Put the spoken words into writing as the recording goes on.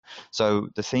So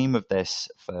the theme of this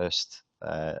first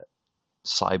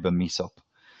cyber meetup,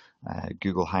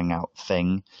 Google Hangout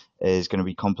thing, is going to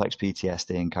be complex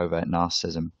PTSD and covert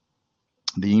narcissism.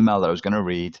 The email that I was going to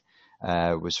read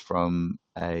was from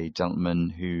a gentleman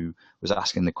who was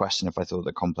asking the question if I thought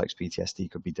that complex PTSD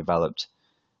could be developed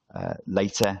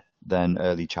later than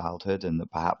early childhood, and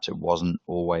that perhaps it wasn't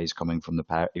always coming from the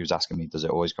parent. He was asking me, does it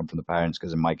always come from the parents?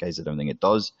 Because in my case, I don't think it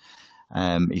does.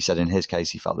 He said in his case,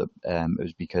 he felt that it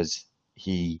was because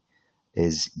he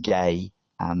is gay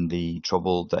and the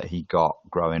trouble that he got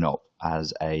growing up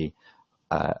as a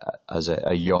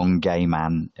young gay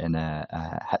man in a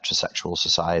heterosexual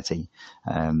society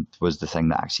was the thing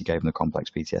that actually gave him the complex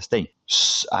PTSD.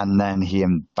 And then he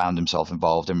found himself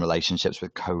involved in relationships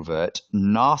with covert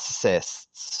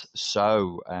narcissists.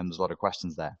 So there's a lot of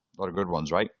questions there, a lot of good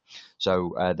ones, right?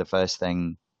 So the first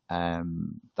thing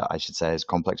that I should say is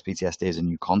complex PTSD is a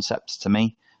new concept to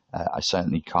me. I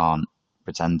certainly can't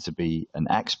pretend to be an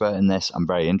expert in this. I'm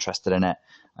very interested in it.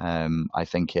 I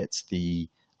think it's the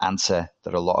answer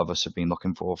that a lot of us have been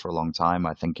looking for a long time.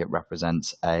 I think it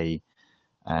represents a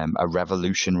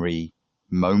revolutionary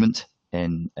moment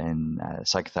in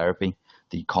psychotherapy,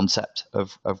 the concept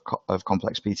of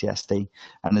complex PTSD,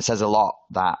 and it says a lot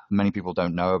that many people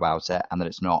don't know about it, and that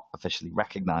it's not officially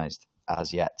recognized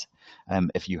as yet.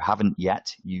 If you haven't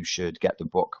yet, you should get the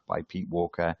book by Pete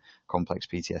Walker, Complex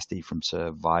PTSD from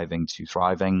Surviving to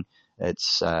Thriving.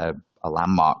 It's a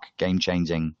landmark,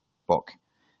 game-changing book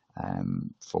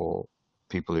for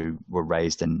people who were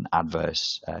raised in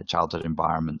adverse childhood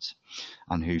environments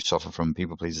and who suffer from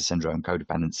people pleaser syndrome,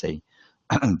 codependency,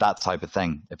 that type of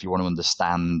thing. If you want to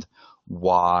understand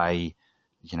why,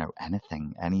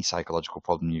 any psychological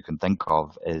problem you can think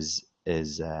of is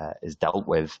dealt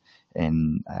with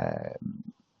in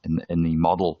the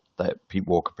model that Pete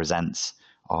Walker presents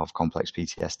of complex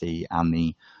PTSD and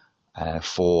the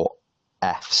 4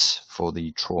 F's for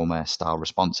the trauma style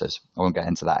responses. I won't get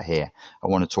into that here. I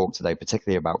want to talk today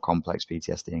particularly about complex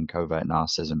PTSD and covert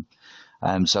narcissism.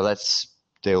 So let's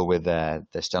deal with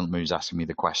this gentleman who's asking me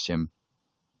the question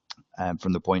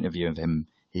from the point of view of him.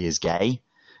 He is gay.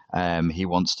 He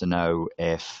wants to know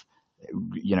if,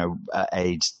 at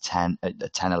age 10,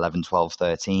 11, 12,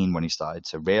 13, when he started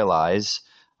to realize,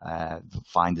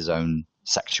 find his own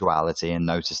sexuality and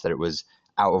notice that it was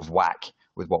out of whack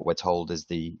with what we're told is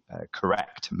the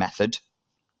correct method,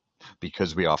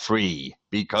 because we are free.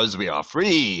 Because we are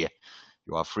free.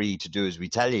 You are free to do as we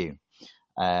tell you.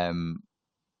 And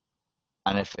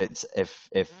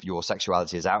if your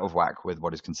sexuality is out of whack with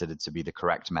what is considered to be the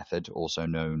correct method, also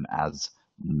known as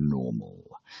normal,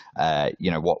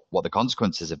 what the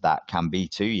consequences of that can be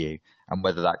to you, and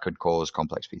whether that could cause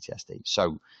complex PTSD.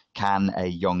 So can a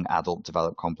young adult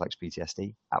develop complex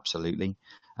PTSD? Absolutely.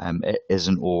 It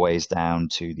isn't always down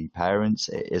to the parents.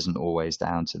 It isn't always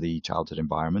down to the childhood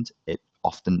environment. It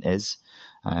often is.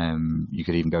 You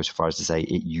could even go so far as to say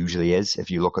it usually is. If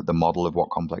you look at the model of what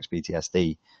complex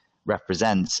PTSD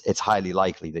represents, it's highly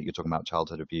likely that you're talking about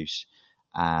childhood abuse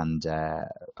and a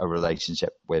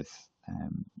relationship with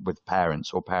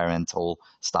parents or parental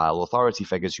style authority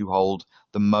figures who hold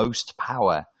the most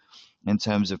power in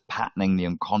terms of patterning the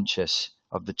unconscious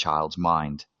of the child's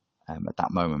mind at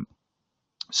that moment.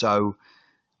 So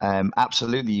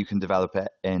absolutely you can develop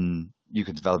it at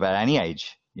any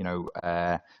age.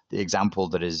 The example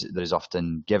that is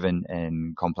often given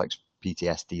in complex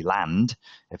PTSD land,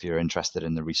 if you're interested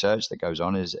in the research that goes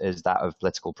on, is that of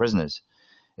political prisoners.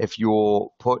 If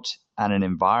you're put in an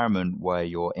environment where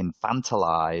you're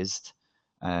infantilized,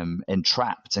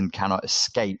 entrapped and cannot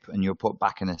escape, and you're put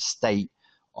back in a state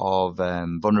of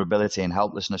vulnerability and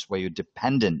helplessness where you're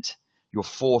dependent, you're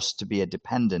forced to be a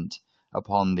dependent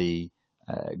upon the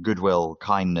goodwill,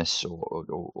 kindness,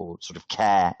 or sort of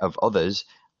care of others,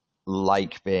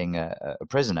 like being a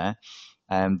prisoner,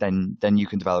 then you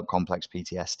can develop complex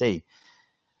PTSD.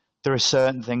 There are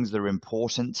certain things that are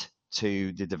important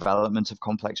to the development of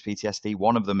complex PTSD.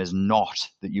 One of them is not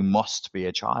that you must be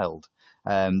a child.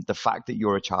 The fact that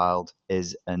you're a child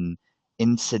is an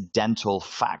incidental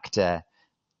factor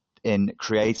in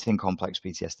creating complex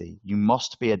PTSD. You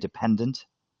must be a dependent.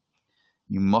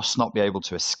 You must not be able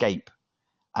to escape.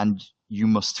 And you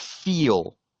must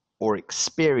feel or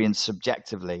experience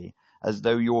subjectively as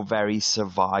though your very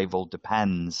survival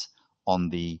depends on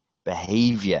the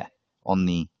behavior, on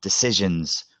the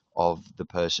decisions of the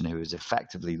person who is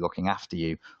effectively looking after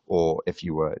you, or if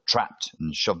you were trapped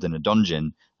and shoved in a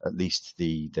dungeon, at least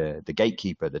the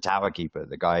gatekeeper, the tower keeper,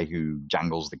 the guy who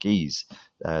jangles the keys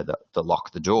that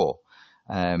lock the door.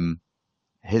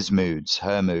 his moods,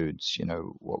 her moods,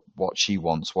 what she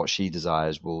wants, what she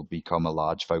desires will become a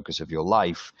large focus of your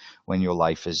life when your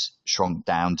life is shrunk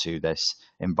down to this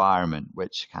environment,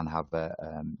 which can have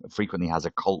frequently has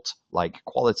a cult-like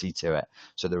quality to it.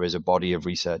 So there is a body of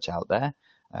research out there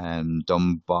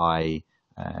done by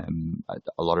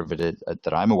a lot of it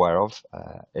that I'm aware of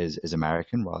is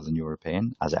American rather than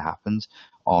European, as it happens,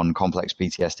 on complex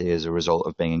PTSD as a result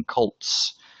of being in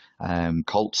cults.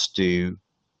 Cults do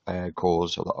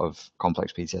cause a lot of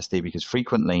complex PTSD because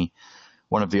frequently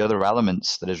one of the other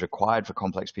elements that is required for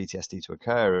complex PTSD to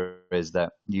occur is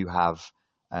that you have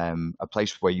a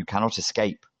place where you cannot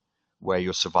escape, where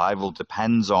your survival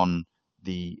depends on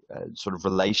the sort of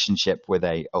relationship with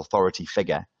a authority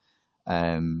figure,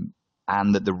 and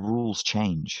that the rules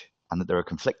change and that there are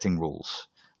conflicting rules,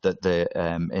 that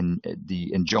the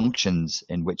injunctions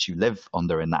in which you live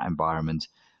under in that environment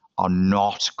are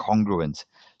not congruent.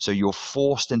 So you're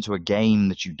forced into a game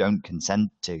that you don't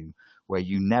consent to, where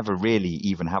you never really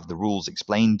even have the rules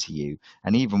explained to you.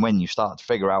 And even when you start to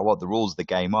figure out what the rules of the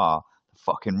game are, the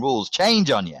fucking rules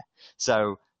change on you.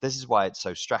 So this is why it's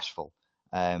so stressful.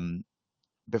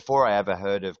 Before I ever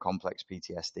heard of complex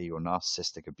PTSD or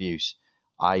narcissistic abuse,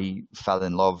 I fell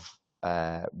in love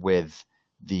with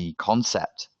the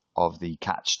concept of the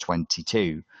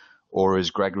catch-22, or as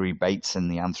Gregory Bateson,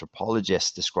 the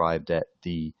anthropologist, described it,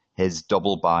 his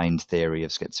double-bind theory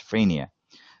of schizophrenia.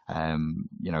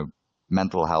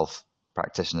 Mental health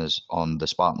practitioners on the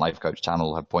Spartan Life Coach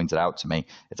channel have pointed out to me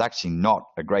it's actually not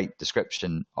a great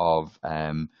description of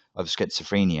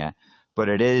schizophrenia, but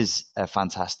it is a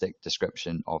fantastic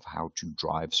description of how to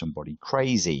drive somebody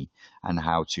crazy and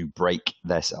how to break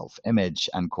their self-image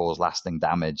and cause lasting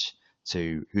damage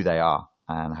to who they are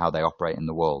and how they operate in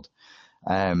the world.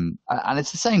 And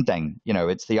it's the same thing,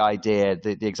 it's the idea,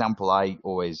 the example I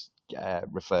always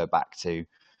refer back to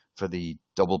for the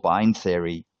double bind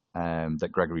theory that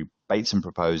Gregory Bateson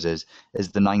proposes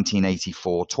is the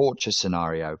 1984 torture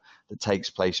scenario that takes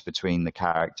place between the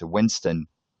character Winston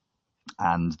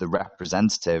and the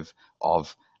representative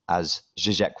of, as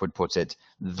Zizek would put it,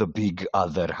 the big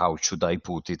other. How should I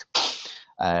put it?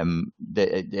 In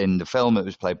the film, it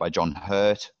was played by John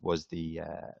Hurt, was the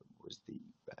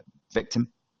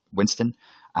victim, Winston,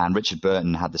 and Richard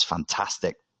Burton had this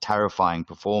fantastic, terrifying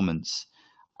performance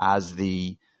as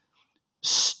the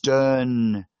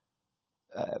stern,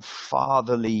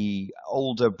 fatherly,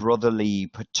 older brotherly,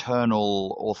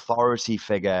 paternal authority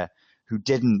figure who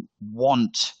didn't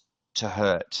want to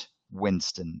hurt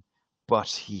Winston, but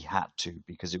he had to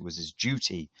because it was his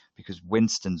duty, because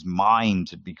Winston's mind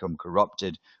had become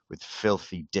corrupted with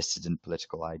filthy, dissident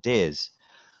political ideas.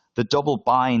 The double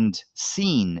bind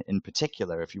scene in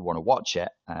particular, if you want to watch it,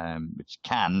 it's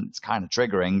kind of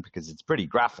triggering because it's pretty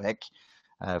graphic,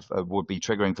 would be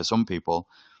triggering for some people,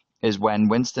 is when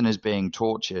Winston is being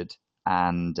tortured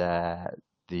and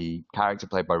the character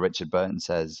played by Richard Burton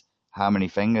says, "How many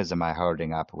fingers am I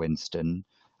holding up, Winston?"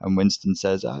 And Winston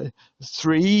says,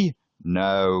 3.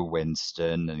 "No,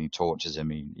 Winston." And he tortures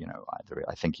him. Either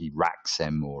I think he racks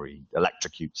him or he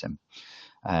electrocutes him.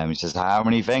 He says, "How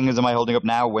many fingers am I holding up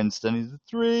now, Winston?" He says,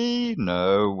 3.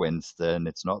 "No, Winston,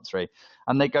 it's not 3.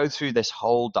 And they go through this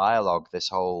whole dialogue, this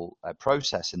whole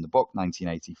process in the book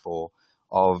 1984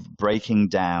 of breaking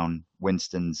down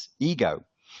Winston's ego.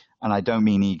 And I don't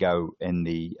mean ego in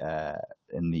the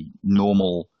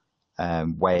normal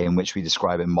way in which we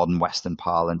describe it in modern Western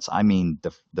parlance. I mean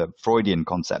the Freudian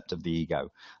concept of the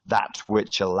ego, that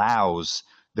which allows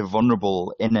the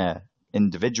vulnerable inner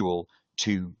individual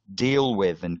to deal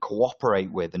with and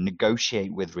cooperate with and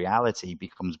negotiate with reality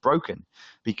becomes broken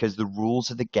because the rules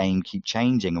of the game keep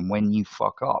changing. And when you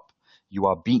fuck up, you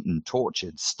are beaten,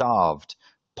 tortured, starved,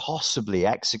 possibly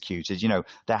executed.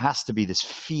 There has to be this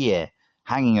fear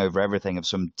hanging over everything of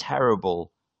some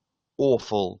terrible,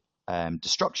 awful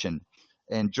destruction.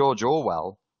 And George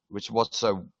Orwell, which was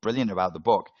so brilliant about the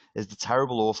book, is the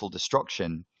terrible, awful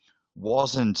destruction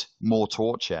wasn't more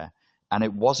torture, and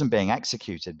it wasn't being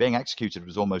executed. Being executed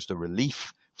was almost a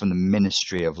relief from the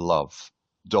Ministry of Love,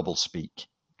 doublespeak.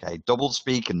 Okay,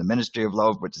 doublespeak in the Ministry of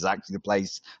Love, which is actually the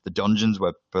place, the dungeons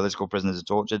where political prisoners are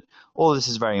tortured. All of this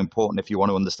is very important if you want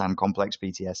to understand complex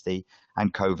PTSD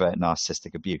and covert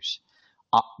narcissistic abuse.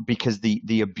 Because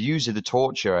the abuser, the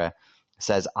torturer,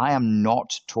 says, "I am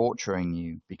not torturing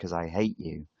you because I hate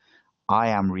you. I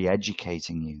am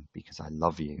re-educating you because I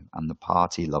love you, and the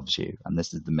party loves you, and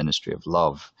this is the Ministry of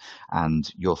Love,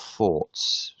 and your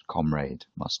thoughts, comrade,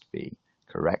 must be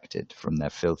corrected from their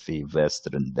filthy,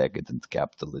 Western, decadent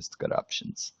capitalist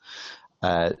corruptions."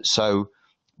 So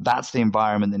that's the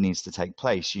environment that needs to take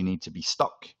place. You need to be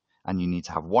stuck, and you need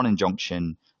to have one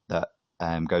injunction that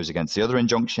goes against the other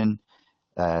injunction.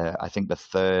 I think the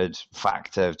third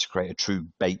factor to create a true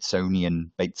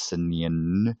Batesonian,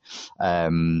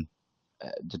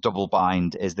 the double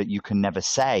bind is that you can never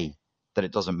say that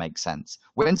it doesn't make sense.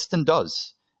 Winston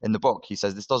does in the book. He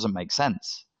says this doesn't make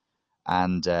sense,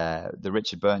 and the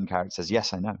Richard Burton character says,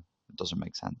 "Yes, I know, it doesn't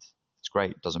make sense. It's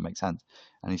great, it doesn't make sense."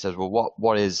 And he says, "Well,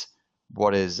 what is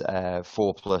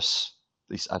 4 plus?"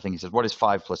 I think he says, "What is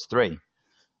 5 plus 3?"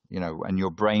 You know, and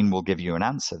your brain will give you an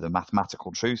answer. The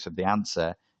mathematical truth of the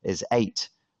answer is 8,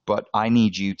 but I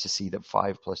need you to see that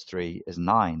 5 plus 3 is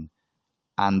 9,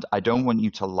 and I don't want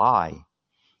you to lie.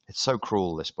 It's so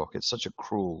cruel, this book. It's such a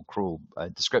cruel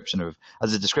description of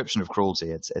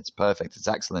cruelty. It's perfect. It's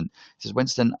excellent. He says,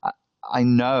 Winston, I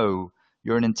know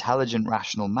you're an intelligent,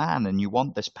 rational man, and you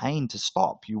want this pain to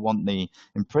stop. You want the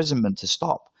imprisonment to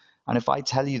stop. And if I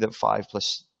tell you that 5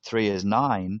 plus 3 is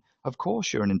 9, of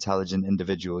course you're an intelligent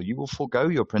individual. You will forego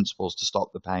your principles to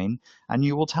stop the pain, and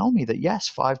you will tell me that yes,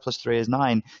 5 plus 3 is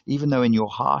 9, even though in your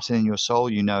heart and in your soul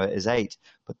you know it is 8.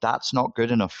 But that's not good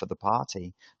enough for the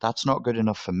party. That's not good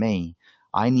enough for me.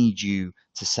 I need you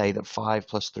to say that 5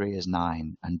 plus 3 is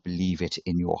 9 and believe it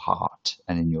in your heart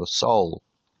and in your soul.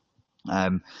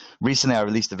 Recently, I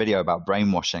released a video about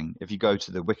brainwashing. If you go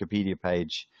to the Wikipedia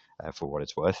page, for what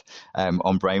it's worth,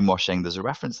 on brainwashing, there's a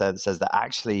reference there that says that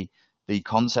actually the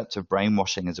concept of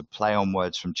brainwashing is a play on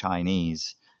words from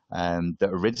Chinese that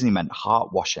originally meant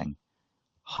heart washing,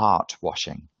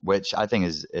 which I think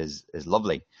is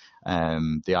lovely.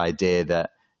 The idea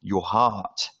that your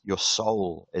heart, your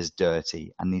soul is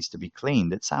dirty and needs to be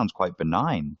cleaned. It sounds quite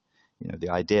benign. You know, the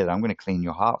idea that I'm going to clean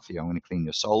your heart for you, I'm going to clean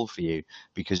your soul for you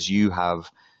because you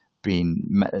have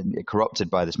been corrupted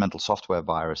by this mental software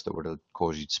virus that would have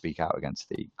caused you to speak out against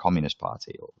the Communist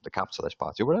Party or the Capitalist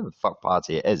Party or whatever the fuck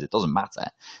party it is. It doesn't matter.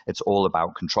 It's all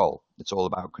about control. It's all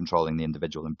about controlling the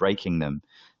individual and breaking them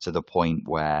to the point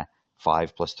where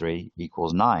 5 plus 3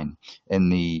 equals 9. In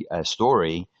the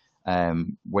story,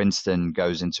 Winston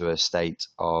goes into a state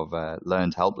of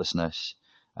learned helplessness.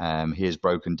 He is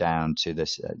broken down to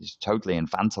this, he's totally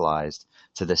infantilized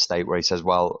to this state where he says,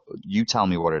 well, you tell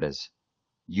me what it is.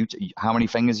 How many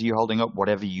fingers are you holding up?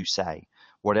 Whatever you say,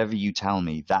 whatever you tell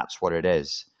me, that's what it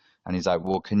is. And he's like,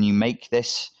 well, can you make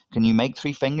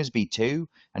 3 fingers be 2?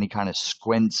 And he kind of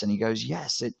squints and he goes,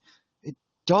 yes, it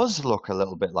does look a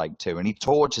little bit like 2. And he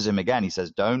tortures him again. He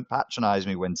says, don't patronize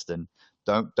me, Winston.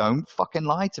 Don't fucking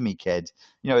lie to me, kid.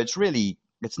 You know, it's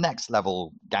next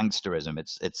level gangsterism.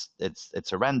 It's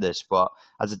horrendous, but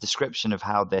as a description of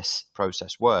how this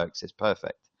process works, it's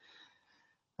perfect.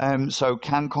 So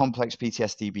can complex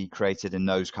PTSD be created in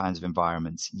those kinds of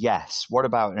environments? Yes. What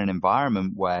about in an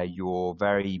environment where your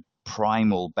very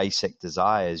primal basic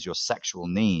desires, your sexual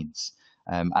needs,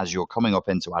 as you're coming up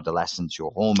into adolescence,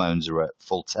 your hormones are at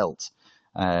full tilt,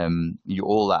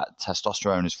 all that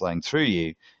testosterone is flowing through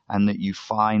you, and that you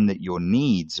find that your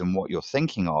needs and what you're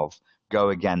thinking of go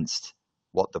against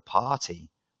what the party,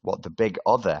 what the big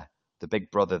other, the big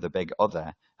brother, the big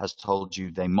other has told you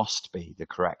they must be the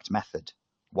correct method.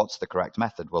 What's the correct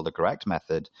method? Well, the correct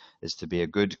method is to be a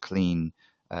good, clean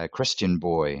Christian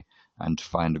boy and to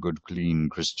find a good, clean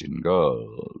Christian girl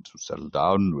to settle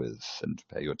down with and to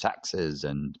pay your taxes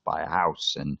and buy a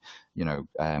house and,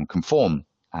 conform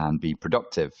and be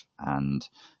productive and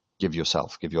give your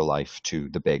life to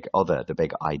the big other, the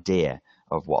big idea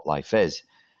of what life is.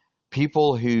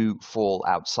 People who fall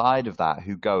outside of that,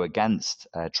 who go against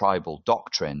tribal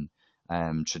doctrine,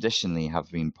 traditionally have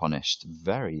been punished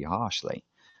very harshly.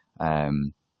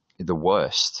 The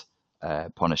worst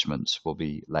punishments will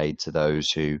be laid to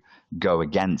those who go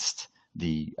against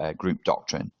the group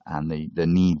doctrine and the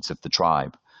needs of the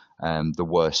tribe. The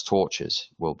worst tortures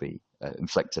will be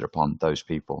inflicted upon those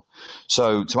people.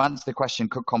 So to answer the question,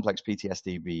 could complex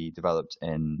PTSD be developed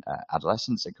in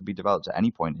adolescence? It could be developed at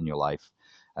any point in your life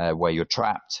where you're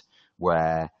trapped,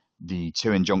 where the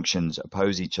two injunctions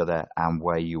oppose each other, and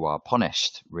where you are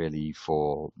punished really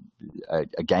for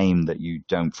a game that you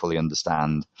don't fully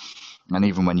understand. And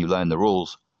even when you learn the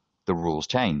rules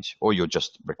change, or you're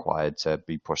just required to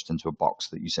be pushed into a box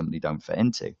that you simply don't fit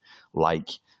into.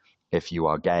 Like if you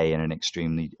are gay in an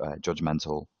extremely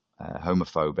judgmental,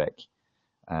 homophobic,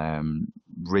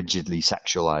 rigidly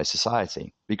sexualized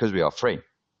society, because we are free.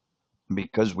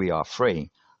 Because we are free,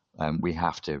 we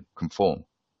have to conform.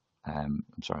 I'm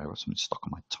sorry, I got something stuck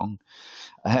on my tongue.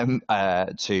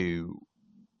 To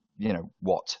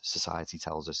what society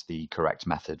tells us the correct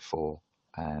method for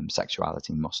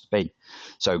sexuality must be.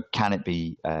 So can it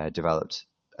be developed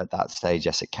at that stage?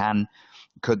 Yes, it can.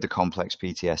 Could the complex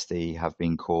PTSD have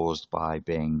been caused by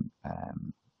being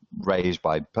raised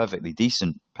by perfectly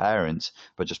decent parents,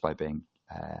 but just by being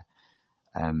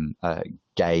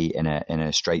gay in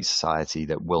a straight society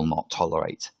that will not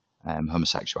tolerate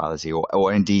homosexuality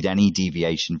or indeed any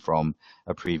deviation from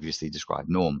a previously described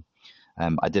norm.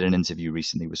 I did an interview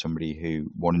recently with somebody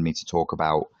who wanted me to talk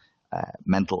about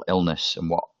mental illness and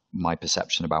what my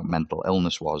perception about mental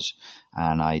illness was.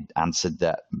 And I answered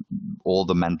that all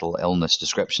the mental illness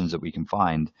descriptions that we can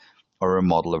find are a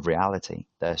model of reality.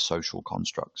 They're social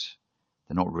constructs.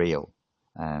 They're not real.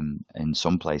 In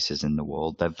some places in the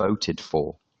world, they're voted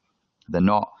for. They're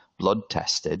not blood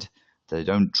tested. They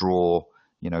don't draw,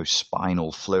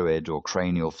 spinal fluid or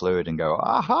cranial fluid and go,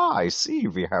 aha, I see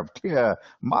we have clear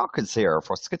markers here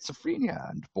for schizophrenia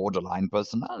and borderline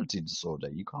personality disorder.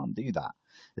 You can't do that.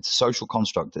 It's a social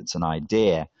construct. It's an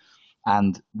idea.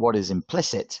 And what is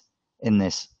implicit in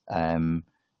this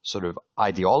sort of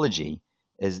ideology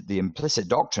is the implicit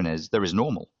doctrine is there is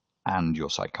normal, and your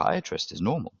psychiatrist is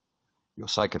normal. Your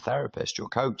psychotherapist, your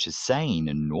coach is sane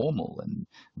and normal, and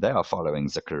they are following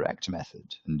the correct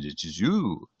method. And it is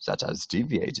you that has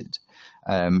deviated,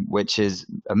 which is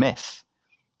a myth.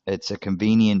 It's a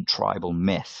convenient tribal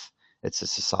myth. It's a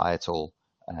societal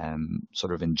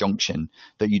sort of injunction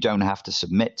that you don't have to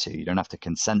submit to. You don't have to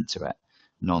consent to it.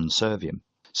 Non serviam.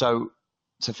 So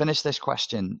to finish this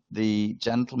question, the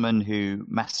gentleman who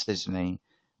messaged me,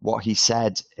 what he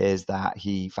said is that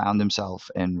he found himself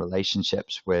in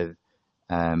relationships with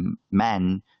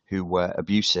men who were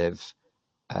abusive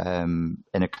in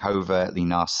a covertly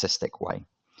narcissistic way.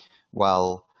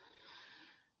 Well,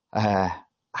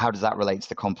 how does that relate to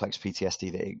the complex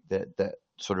PTSD that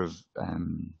sort of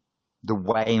the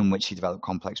way in which he developed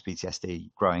complex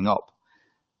PTSD growing up?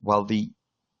 Well, the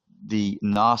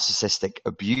narcissistic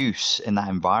abuse in that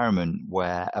environment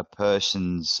where a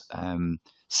person's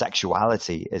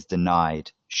sexuality is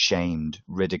denied, shamed,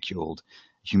 ridiculed,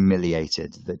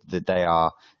 humiliated, that they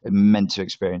are meant to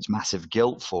experience massive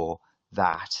guilt for,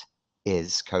 that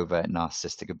is covert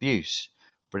narcissistic abuse.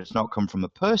 But it's not come from a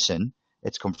person,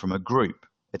 it's come from a group,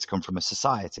 it's come from a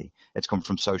society, it's come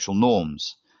from social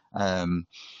norms.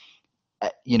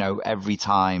 Every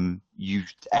time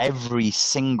every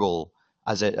single,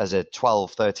 as a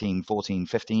 12, 13, 14,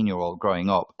 15-year-old growing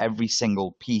up, every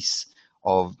single piece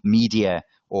of media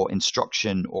or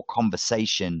instruction or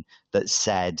conversation that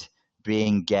said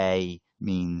being gay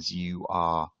means you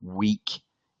are weak,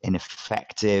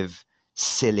 ineffective,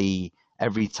 silly.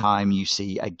 Every time you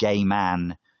see a gay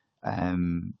man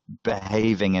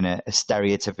behaving in a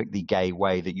stereotypically gay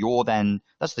way,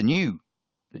 that's the new.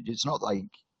 It's not like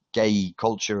gay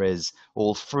culture is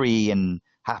all free and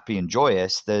happy and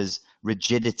joyous. There's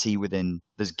rigidity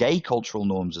there's gay cultural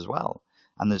norms as well.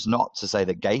 And there's not to say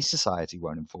that gay society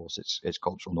won't enforce its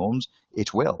cultural norms.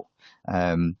 It will.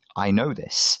 I know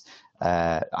this.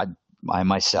 I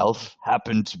myself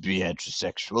happen to be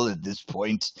heterosexual at this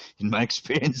point in my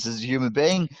experience as a human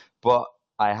being, but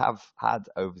I have had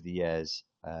over the years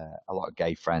a lot of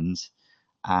gay friends,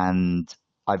 and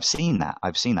I've seen that.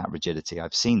 I've seen that rigidity.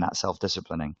 I've seen that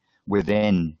self-disciplining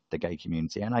within the gay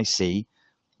community, and I see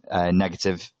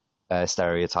negative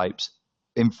stereotypes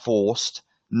enforced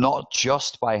not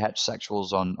just by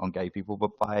heterosexuals on gay people,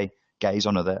 but by gays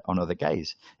on other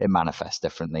gays. It manifests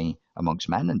differently amongst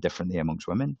men and differently amongst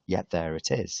women, yet there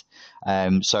it is.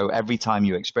 So every time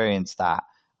you experience that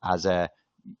the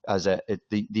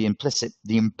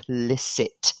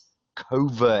implicit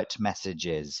covert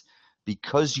messages,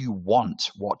 because you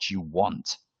want what you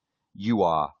want, you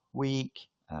are weak,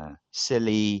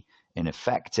 silly,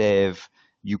 ineffective,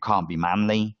 you can't be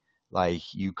manly,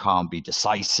 like you can't be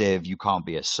decisive, you can't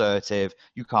be assertive,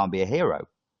 you can't be a hero,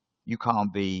 you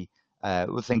can't be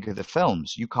think of the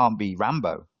films, you can't be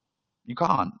Rambo, you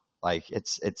can't. Like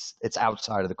it's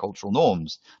outside of the cultural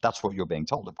norms. That's what you're being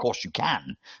told. Of course you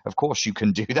can. Of course you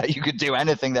can do that. You could do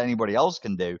anything that anybody else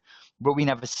can do, but we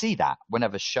never see that. We're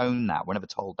never shown that. We're never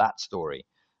told that story.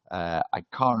 I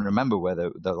can't remember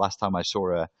whether the last time I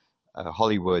saw a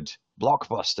Hollywood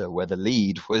blockbuster where the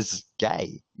lead was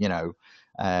gay.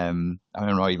 I'm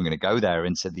not even going to go there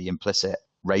into the implicit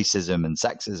racism and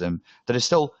sexism that is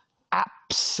still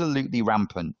absolutely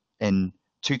rampant in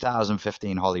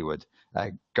 2015 Hollywood.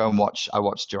 Go and watch. I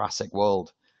watched Jurassic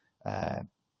World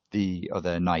the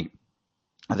other night.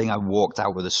 I think I walked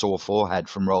out with a sore forehead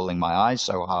from rolling my eyes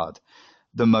so hard.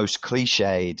 The most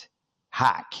cliched,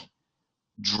 hack,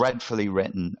 dreadfully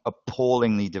written,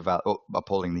 appallingly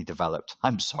developed.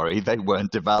 I'm sorry, they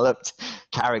weren't developed.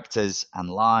 Characters and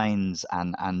lines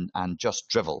and just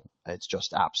drivel. It's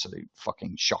just absolute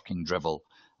fucking shocking drivel.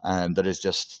 That is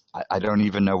just, I don't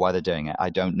even know why they're doing it.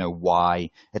 I don't know why.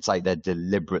 It's like they're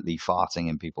deliberately farting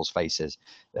in people's faces.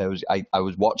 I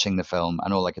was watching the film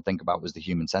and all I could think about was the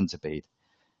human centipede.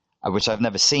 which I've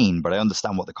never seen, but I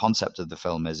understand what the concept of the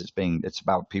film is. It's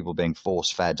about people being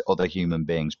force fed other human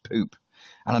beings poop.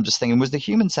 And I'm just thinking, was the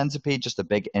human centipede just a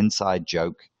big inside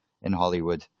joke in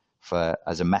Hollywood for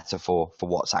as a metaphor for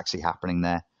what's actually happening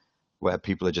there, where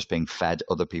people are just being fed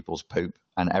other people's poop,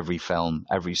 and every film,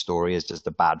 every story is just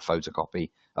a bad photocopy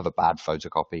of a bad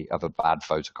photocopy of a bad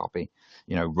photocopy,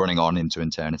 running on into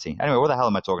eternity. Anyway, what the hell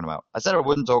am I talking about? I said I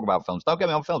wouldn't talk about films. Don't get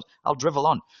me on films. I'll drivel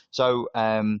on. So,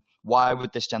 why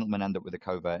would this gentleman end up with a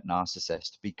covert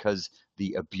narcissist? Because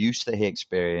the abuse that he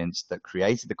experienced that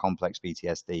created the complex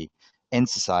PTSD in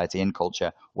society, in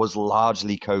culture, was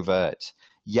largely covert.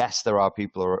 Yes, there are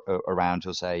people around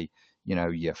who'll say,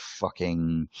 you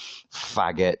fucking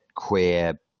faggot,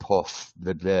 queer, puff,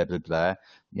 blah, blah, blah, blah.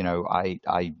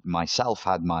 I myself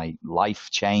had my life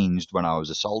changed when I was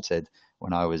assaulted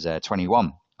when I was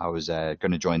 21. I was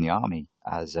going to join the army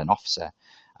as an officer.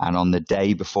 And on the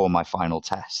day before my final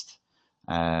test,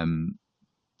 that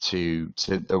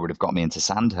would have got me into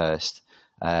Sandhurst,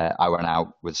 I went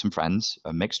out with some friends,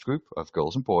 a mixed group of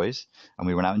girls and boys, and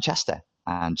we went out in Chester.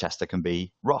 And Chester can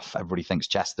be rough. Everybody thinks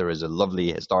Chester is a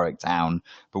lovely historic town,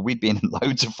 but we'd been in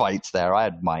loads of fights there. I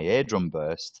had my eardrum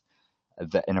burst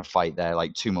in a fight there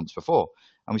like 2 months before.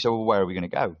 And we said, well, where are we going to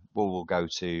go? Well, we'll go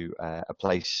to a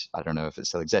place, I don't know if it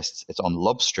still exists. It's on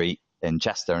Love Street in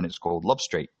Chester, and it's called Love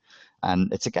Street.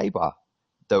 And it's a gay bar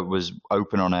that was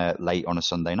open late on a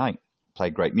Sunday night.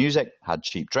 Played great music, had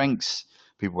cheap drinks.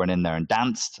 People went in there and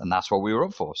danced, and that's what we were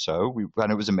up for. So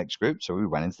and it was a mixed group, so we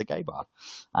went into the gay bar.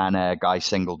 And a guy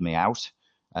singled me out,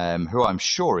 who I'm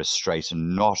sure is straight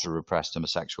and not a repressed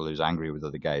homosexual who's angry with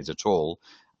other gays at all.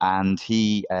 And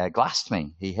he glassed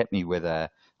me. He hit me with a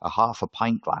half a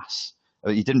pint glass.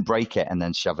 He didn't break it and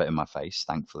then shove it in my face,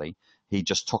 thankfully. He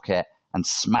just took it and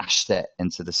smashed it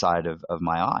into the side of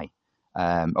my eye.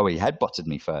 He headbutted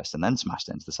me first and then smashed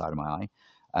it into the side of my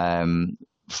eye.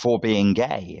 For being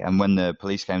gay. And when the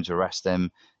police came to arrest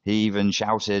him, he even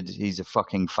shouted, "He's a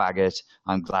fucking faggot.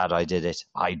 I'm glad I did it.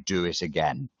 I'd do it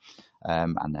again."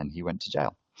 And then he went to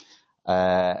jail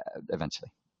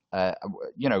eventually.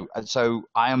 So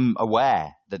I am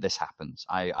aware that this happens.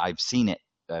 I've seen it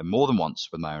more than once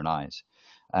with my own eyes.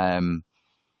 But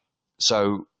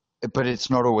it's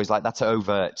not always like that's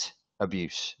overt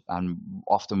abuse. And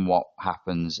often what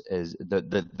happens is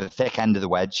the thick end of the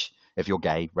wedge, if you're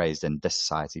gay, raised in this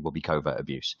society, will be covert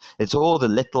abuse. It's all the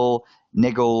little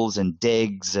niggles and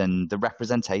digs and the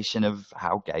representation of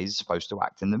how gays are supposed to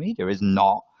act in the media is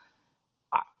not.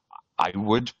 I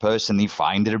would personally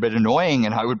find it a bit annoying,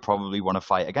 and I would probably want to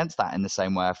fight against that in the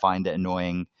same way I find it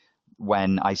annoying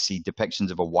when I see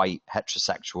depictions of a white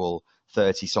heterosexual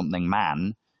 30-something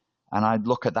man, and I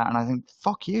look at that and I think,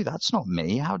 fuck you, that's not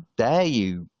me. How dare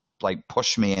you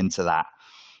push me into that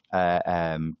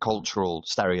cultural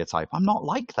stereotype? I'm not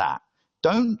like that.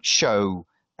 Don't show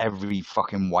every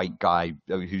fucking white guy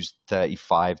who's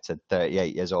 35 to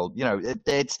 38 years old.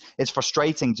 It's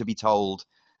frustrating to be told,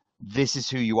 this is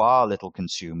who you are, little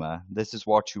consumer. This is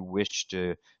what you wish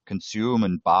to consume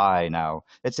and buy now.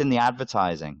 It's in the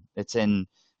advertising. It's in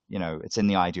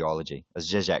the ideology,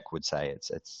 as Zizek would say.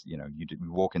 You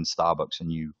walk in Starbucks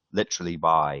and you literally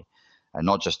buy and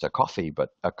not just a coffee, but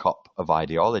a cup of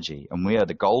ideology. And we are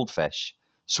the goldfish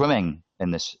swimming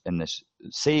in this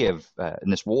sea in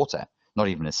this water. Not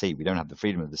even a sea. We don't have the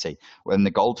freedom of the sea. We're in the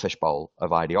goldfish bowl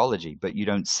of ideology, but you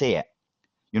don't see it.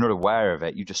 You're not aware of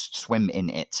it. You just swim in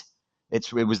it.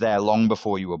 It was there long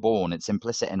before you were born. It's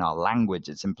implicit in our language.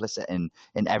 It's implicit in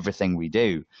everything we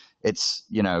do. It's,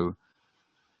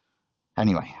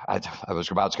 Anyway, I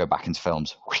was about to go back into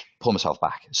films. Pull myself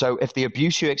back. So if the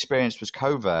abuse you experienced was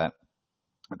covert,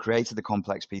 created the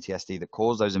complex PTSD that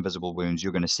caused those invisible wounds,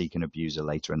 you're going to seek an abuser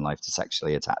later in life to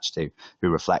sexually attach to, who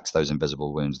reflects those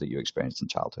invisible wounds that you experienced in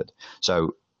childhood.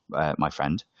 So, my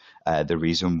friend, the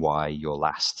reason why your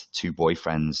last two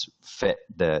boyfriends fit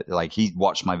he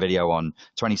watched my video on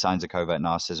 20 signs of covert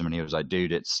narcissism, and he was like,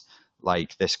 dude, it's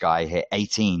like this guy hit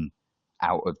 18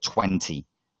 out of 20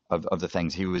 of the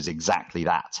things. He was exactly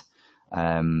that.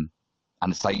 And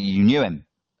it's like, you knew him.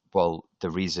 Well, the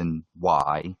reason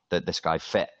why that this guy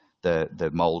fit the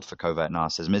mold for covert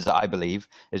narcissism is that I believe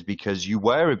is because you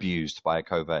were abused by a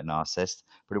covert narcissist,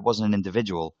 but it wasn't an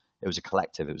individual. It was a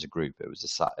collective. It was a group. It was a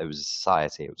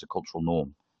society. It was a cultural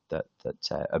norm that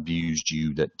abused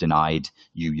you, that denied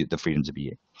you the freedom to be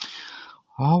you.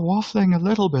 Oh, waffling a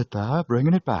little bit there,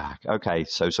 bringing it back. Okay,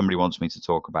 so somebody wants me to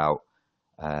talk about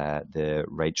the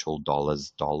Rachel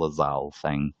Dolezal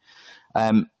thing.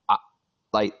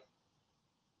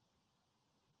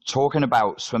 Talking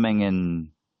about swimming in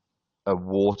a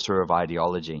water of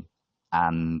ideology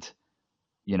and,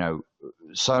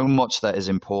 so much that is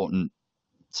important,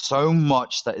 so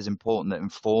much that is important that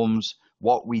informs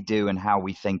what we do and how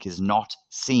we think is not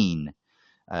seen.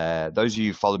 Those of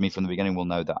you who followed me from the beginning will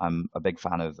know that I'm a big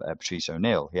fan of Patrice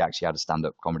O'Neill. He actually had a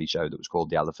stand-up comedy show that was called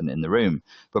The Elephant in the Room.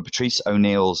 But Patrice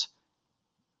O'Neill's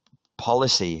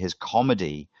policy, his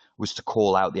comedy, was to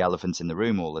call out the elephant in the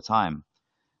room all the time.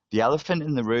 The elephant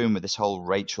in the room with this whole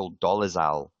Rachel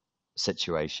Dolezal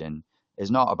situation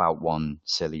is not about one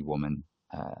silly woman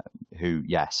who,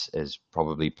 yes, is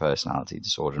probably personality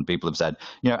disorder. And people have said,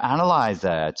 analyze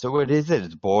that. So what is it?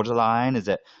 It's borderline? Is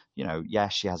it,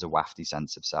 yes, she has a wafty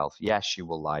sense of self. Yes, she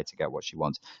will lie to get what she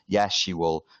wants. Yes, she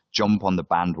will jump on the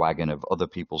bandwagon of other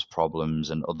people's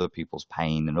problems and other people's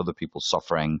pain and other people's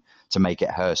suffering to make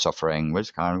it her suffering,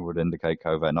 which kind of would indicate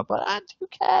covert. But who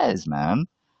cares, man?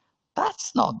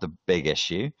 That's not the big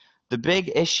issue. The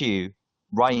big issue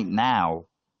right now,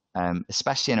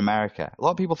 especially in America, a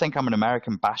lot of people think I'm an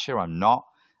American basher. I'm not.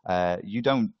 You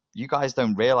guys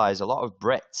don't realize a lot of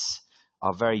Brits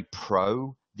are very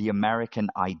pro the American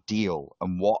ideal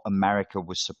and what America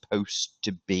was supposed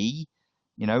to be.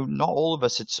 Not all of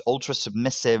us, it's ultra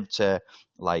submissive to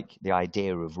like the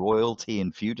idea of royalty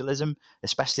and feudalism,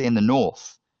 especially in the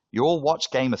North. You all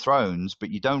watch Game of Thrones, but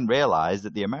you don't realize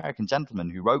that the American gentleman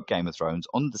who wrote Game of Thrones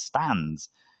understands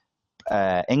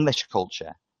English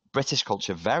culture, British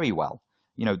culture very well.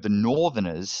 The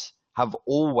Northerners have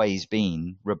always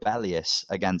been rebellious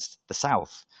against the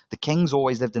South. The kings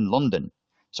always lived in London.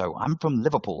 So I'm from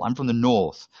Liverpool. I'm from the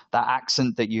North. That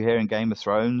accent that you hear in Game of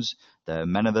Thrones, the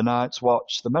men of the Night's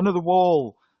Watch, the men of the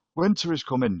Wall, winter is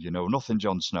coming, nothing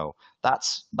Jon Snow.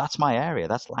 That's my area.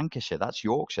 That's Lancashire. That's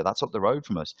Yorkshire. That's up the road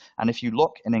from us. And if you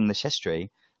look in English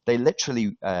history, they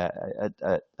literally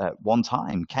at one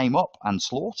time came up and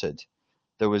slaughtered.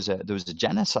 There was a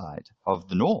genocide of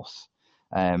the North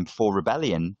for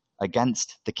rebellion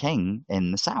against the king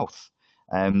in the South.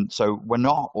 So we're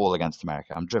not all against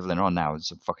America. I'm driveling on now.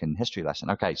 It's a fucking history lesson.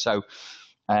 Okay, so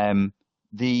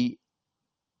the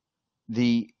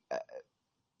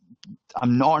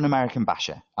I'm not an American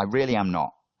basher. I really am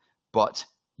not. But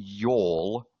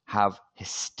y'all have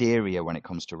hysteria when it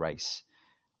comes to race.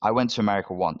 I went to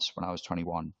America once when I was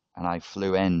 21, and I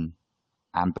flew in,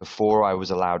 and before I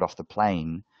was allowed off the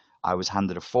plane, I was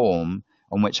handed a form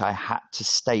on which I had to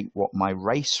state what my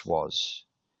race was.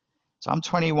 So I'm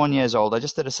 21 years old. I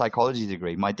just did a psychology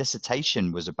degree. My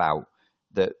dissertation was about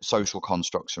the social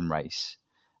constructs from race.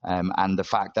 And the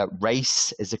fact that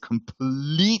race is a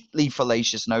completely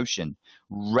fallacious notion.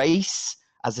 Race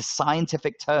as a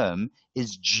scientific term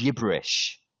is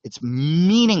gibberish. It's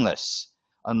meaningless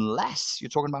unless you're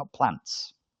talking about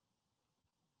plants.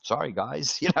 Sorry,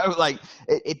 guys.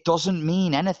 It doesn't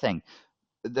mean anything.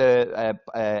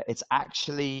 It's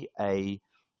actually it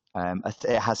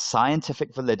has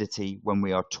scientific validity when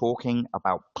we are talking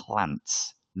about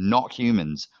plants, not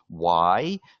humans.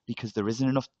 Why? Because there isn't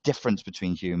enough difference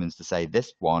between humans to say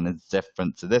this one is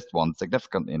different to this one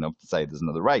significantly enough to say there's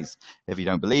another race. If you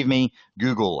don't believe me,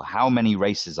 Google how many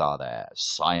races are there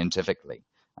scientifically,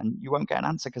 and you won't get an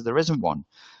answer because there isn't one.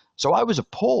 So I was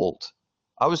appalled.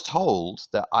 I was told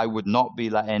that I would not be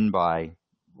let in by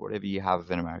whatever you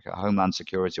have in America, Homeland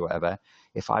Security or whatever,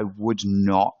 if I would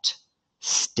not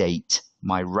state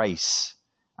my race.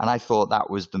 And I thought that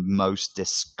was the most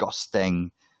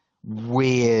disgusting,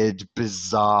 weird,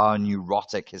 bizarre,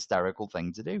 neurotic, hysterical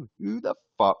thing to do. Who the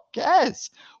fuck cares?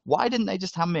 Why didn't they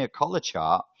just hand me a color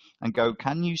chart and go,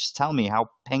 can you tell me how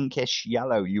pinkish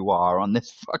yellow you are on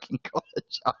this fucking color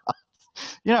chart?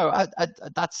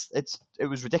 It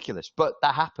was ridiculous, but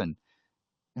that happened.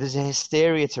 There's a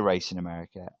hysteria to race in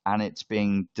America, and it's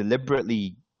being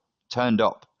deliberately turned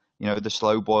up. The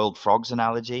slow boiled frogs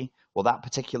analogy. Well, that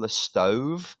particular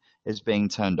stove is being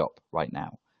turned up right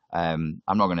now. I'm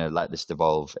not going to let this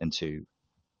devolve into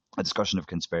a discussion of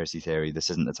conspiracy theory. This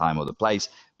isn't the time or the place,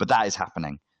 but that is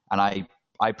happening. And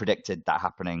I predicted that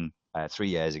happening 3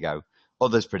 years ago.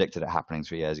 Others predicted it happening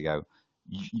 3 years ago.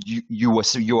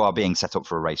 You are being set up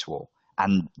for a race war.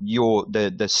 And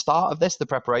the start of this, the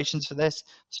preparations for this,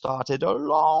 started a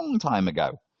long time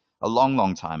ago. A long,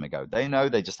 long time ago. They know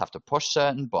they just have to push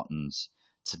certain buttons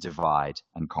to divide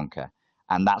and conquer.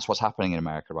 And that's what's happening in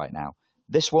America right now.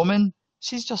 This woman,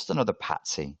 she's just another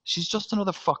patsy. She's just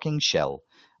another fucking shell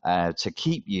to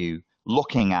keep you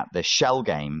looking at the shell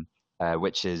game,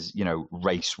 which is,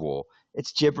 race war.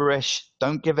 It's gibberish.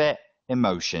 Don't give it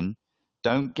emotion.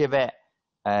 Don't give it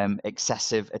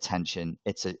excessive attention.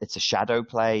 It's a shadow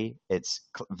play. It's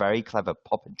very clever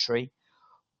puppetry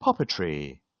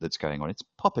that's going on. It's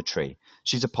puppetry.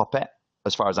 She's a puppet.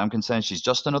 As far as I'm concerned, she's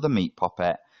just another meat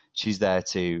puppet. She's there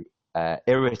to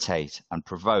irritate and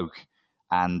provoke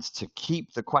and to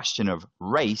keep the question of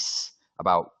race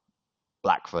about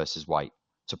black versus white,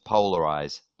 to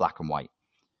polarize black and white.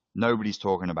 Nobody's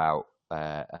talking about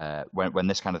when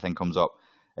this kind of thing comes up.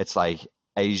 It's like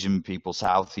Asian people,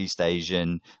 Southeast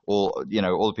Asian, all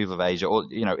the people of Asia,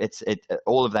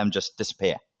 all of them just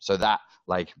disappear. So that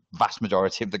like vast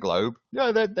majority of the globe,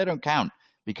 they don't count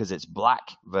because it's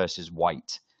black versus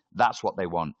white. That's what they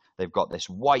want. They've got this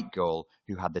white girl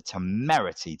who had the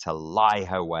temerity to lie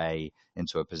her way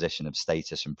into a position of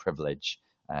status and privilege,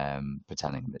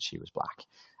 pretending that she was black.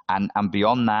 And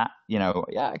beyond that,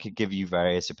 I could give you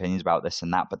various opinions about this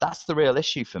and that, but that's the real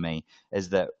issue for me, is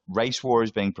that race war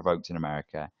is being provoked in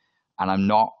America, and I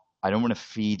don't want to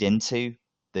feed into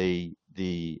the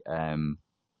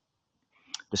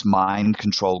this mind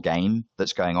control game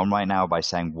that's going on right now by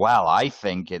saying, well, I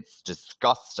think it's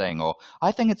disgusting, or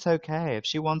I think it's okay if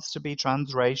she wants to be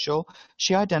transracial,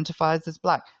 she identifies as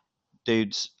black.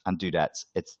 Dudes and dudettes,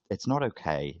 it's not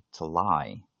okay to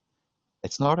lie.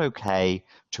 It's not okay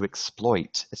to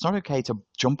exploit. It's not okay to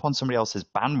jump on somebody else's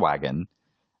bandwagon.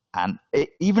 And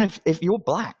even if you're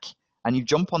black and you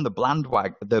jump on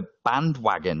the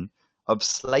bandwagon of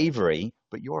slavery,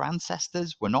 but your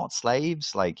ancestors were not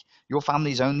slaves, like your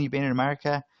family's only been in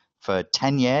America for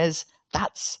 10 years,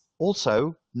 that's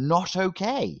also not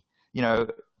okay,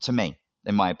 to me,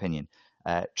 in my opinion.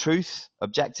 Truth,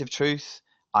 objective truth,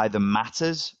 either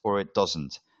matters or it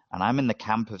doesn't. And I'm in the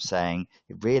camp of saying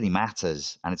it really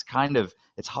matters. And it's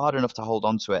hard enough to hold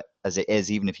on to it as it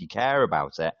is, even if you care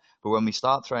about it. But when we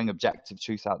start throwing objective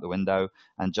truth out the window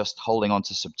and just holding on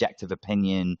to subjective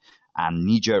opinion and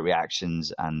knee-jerk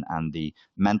reactions and the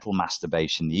mental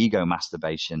masturbation, the ego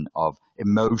masturbation of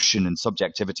emotion and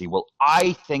subjectivity, well,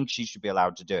 I think she should be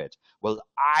allowed to do it. Well,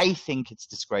 I think it's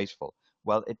disgraceful.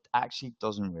 Well, it actually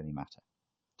doesn't really matter.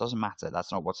 Doesn't matter.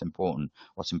 That's not what's important.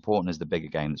 What's important is the bigger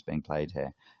game that's being played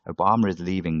here. Obama is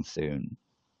leaving soon.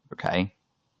 Okay?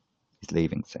 He's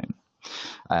leaving soon.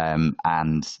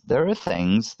 And there are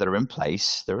things that are in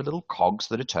place. There are little cogs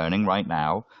that are turning right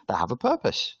now that have a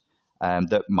purpose,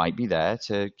 that might be there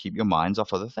to keep your minds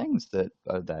off other things that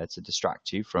are there to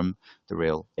distract you from the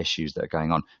real issues that are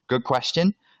going on. Good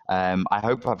question. I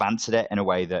hope I've answered it in a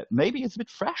way that maybe it's a bit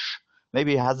fresh.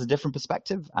 Maybe it has a different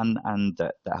perspective, and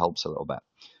that helps a little bit.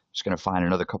 I'm just going to find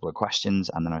another couple of questions,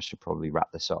 and then I should probably wrap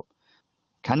this up.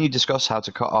 Can you discuss how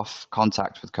to cut off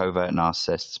contact with covert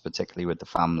narcissists, particularly with the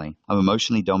family? I'm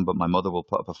emotionally dumb, but my mother will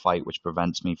put up a fight which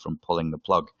prevents me from pulling the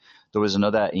plug. There was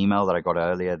another email that I got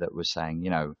earlier that was saying,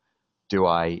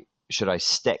 should I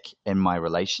stick in my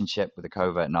relationship with a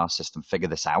covert narcissist and figure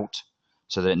this out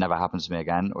so that it never happens to me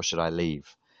again, or should I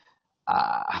leave?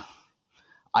 I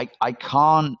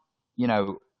can't.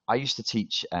 I used to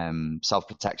teach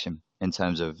self-protection in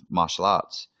terms of martial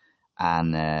arts,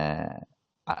 and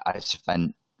I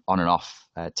spent on and off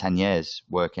 10 years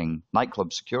working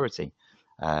nightclub security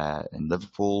in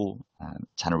Liverpool,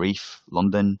 Tenerife,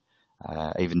 London.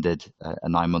 I even did a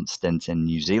 9-month stint in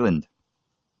New Zealand.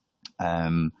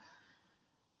 And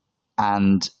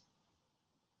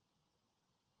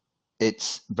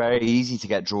it's very easy to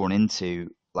get drawn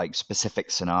into like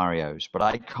specific scenarios, but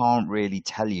I can't really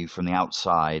tell you from the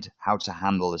outside how to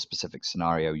handle the specific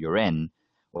scenario you're in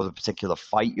or the particular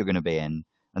fight you're going to be in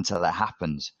until that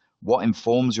happens. What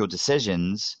informs your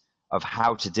decisions of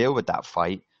how to deal with that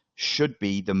fight should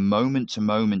be the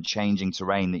moment-to-moment changing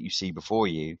terrain that you see before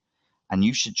you, and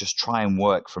you should just try and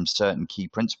work from certain key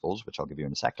principles, which I'll give you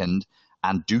in a second,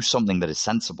 and do something that is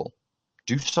sensible.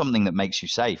 Do something that makes you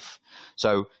safe.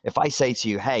 So if I say to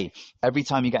you, hey, every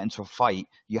time you get into a fight,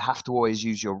 you have to always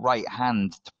use your right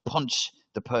hand to punch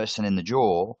the person in the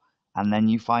jaw, and then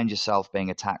you find yourself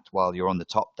being attacked while you're on the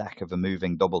top deck of a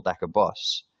moving double-decker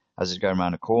bus as it's going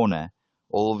around a corner,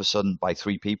 all of a sudden by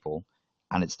 3 people,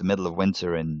 and it's the middle of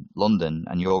winter in London,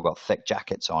 and you all got thick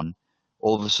jackets on,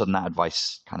 all of a sudden that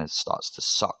advice kind of starts to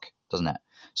suck, doesn't it?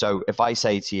 So if I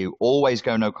say to you, always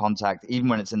go no contact, even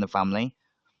when it's in the family,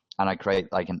 and I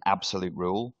create like an absolute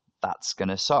rule, that's going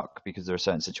to suck because there are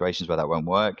certain situations where that won't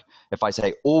work. If I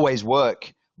say always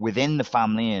work within the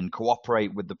family and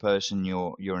cooperate with the person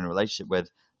you're in a relationship with,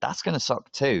 that's going to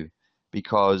suck too,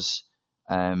 because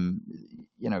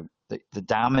the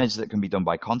damage that can be done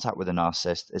by contact with a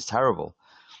narcissist is terrible.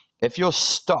 If you're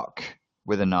stuck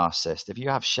with a narcissist, if you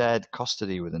have shared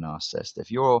custody with a narcissist,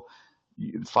 if you're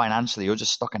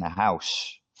just stuck in a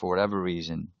house for whatever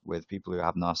reason with people who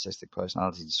have narcissistic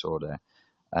personality disorder,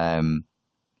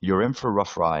 you're in for a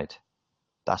rough ride.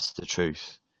 That's the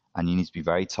truth. And you need to be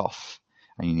very tough,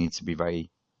 and you need to be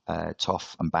very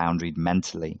tough and boundaried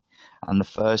mentally. And the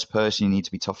first person you need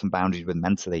to be tough and boundaried with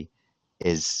mentally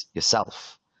is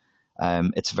yourself.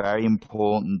 It's very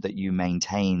important that you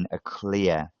maintain a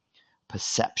clear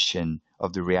perception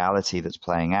of the reality that's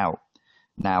playing out.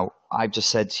 Now, I've just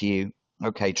said to you,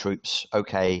 okay, troops,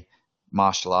 okay,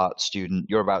 martial arts student,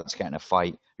 you're about to get in a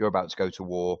fight, you're about to go to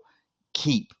war.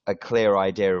 Keep a clear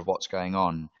idea of what's going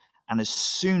on. And as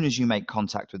soon as you make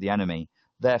contact with the enemy,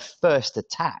 their first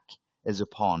attack is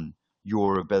upon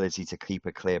your ability to keep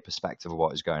a clear perspective of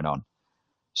what is going on.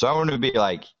 So I want to be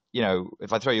like,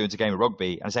 if I throw you into a game of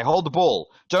rugby and I say, hold the ball,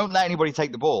 don't let anybody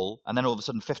take the ball, and then all of a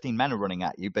sudden 15 men are running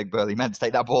at you, big burly men, to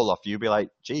take that ball off you, be like,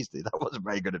 geez, dude, that wasn't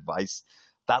very good advice.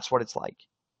 That's what it's like.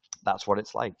 That's what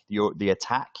it's like. The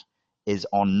attack is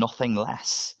on nothing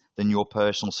less than your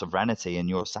personal sovereignty and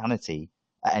your sanity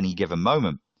at any given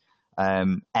moment. I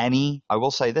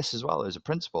will say this as well as a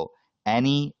principle,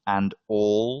 any and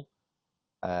all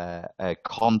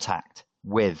contact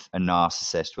with a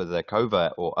narcissist, whether they're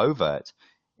covert or overt,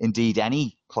 indeed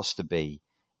any cluster B,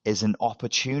 is an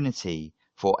opportunity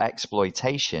for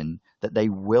exploitation that they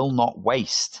will not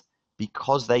waste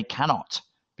because they cannot,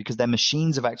 because they're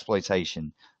machines of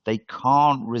exploitation. They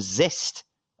can't resist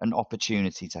an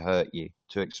opportunity to hurt you,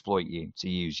 to exploit you, to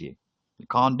use you. You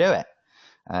can't do it.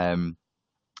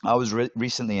 I was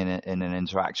recently in an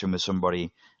interaction with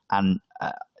somebody, and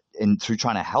through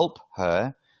trying to help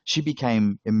her, she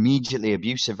became immediately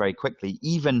abusive very quickly,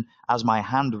 even as my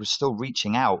hand was still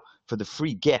reaching out for the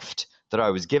free gift that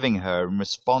I was giving her in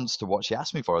response to what she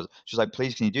asked me for. She was like,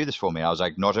 please, can you do this for me? I was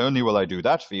like, not only will I do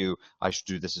that for you, I should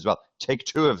do this as well. Take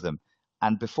 2 of them.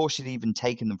 And before she'd even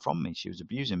taken them from me, she was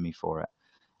abusing me for it.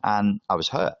 And I was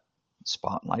hurt.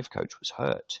 Spartan Life Coach was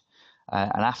hurt.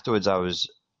 And afterwards, I was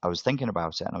thinking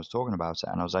about it, and I was talking about it,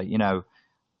 and I was like,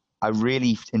 I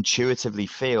really intuitively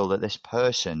feel that this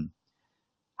person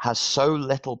has so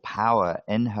little power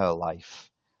in her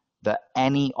life that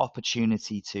any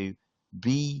opportunity to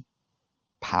be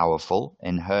powerful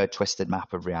in her twisted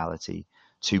map of reality,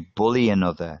 to bully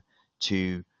another,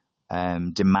 to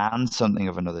demand something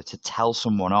of another, to tell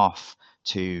someone off,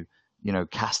 to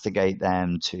castigate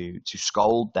them, to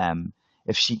scold them,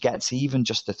 if she gets even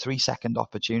just a 3-second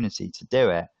opportunity to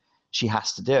do it, she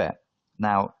has to do it.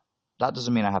 Now, that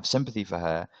doesn't mean I have sympathy for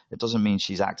her. It doesn't mean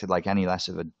she's acted like any less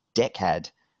of a dickhead.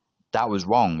 That was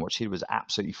wrong. What she did was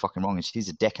absolutely fucking wrong, and she's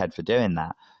a dickhead for doing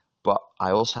that. But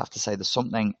I also have to say there's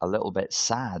something a little bit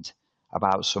sad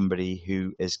about somebody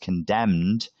who is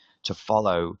condemned to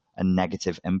follow a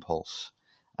negative impulse.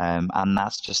 And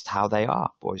that's just how they are,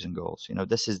 boys and girls.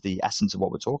 This is the essence of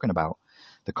what we're talking about.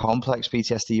 The complex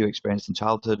PTSD you experienced in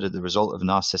childhood are the result of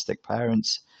narcissistic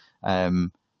parents.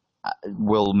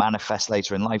 Will manifest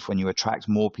later in life when you attract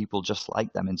more people just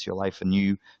like them into your life and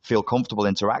you feel comfortable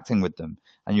interacting with them.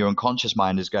 And your unconscious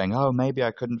mind is going, oh, maybe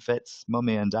I couldn't fix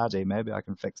mummy and daddy. Maybe I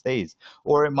can fix these.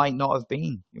 Or it might not have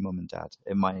been your mum and dad.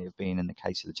 It might have been, in the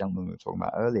case of the gentleman we were talking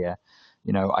about earlier,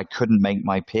 I couldn't make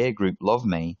my peer group love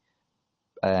me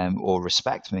or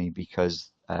respect me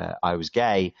because I was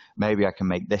gay. Maybe I can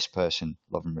make this person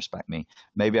love and respect me.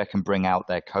 Maybe I can bring out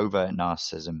their covert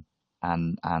narcissism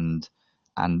and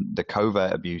the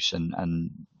covert abuse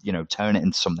and turn it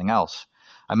into something else.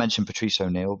 I mentioned Patrice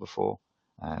O'Neill before.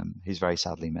 He's very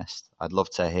sadly missed. I'd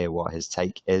love to hear what his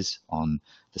take is on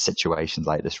the situations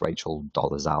like this Rachel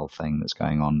Dolezal thing that's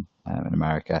going on in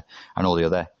America and all the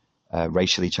other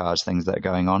racially charged things that are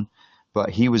going on.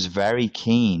 But he was very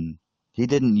keen. He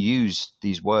didn't use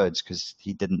these words because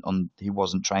he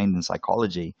wasn't trained in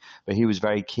psychology, but he was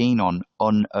very keen on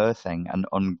unearthing and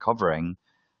uncovering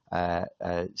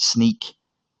sneaky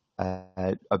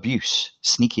abuse,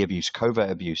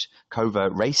 covert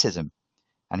racism.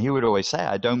 And he would always say,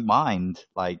 I don't mind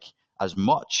as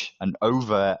much an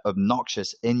over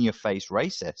obnoxious in your face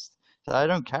racist. So I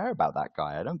don't care about that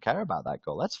guy. I don't care about that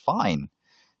girl. That's fine.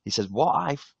 He says, what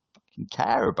I fucking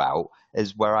care about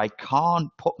is where I can't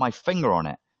put my finger on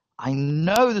it. I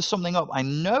know there's something up. I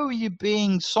know you're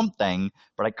being something,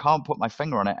 but I can't put my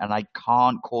finger on it and I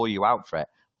can't call you out for it.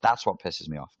 That's what pisses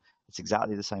me off. It's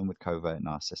exactly the same with covert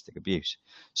narcissistic abuse.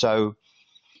 So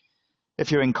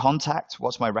if you're in contact,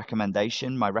 what's my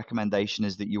recommendation? My recommendation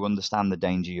is that you understand the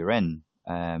danger you're in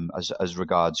as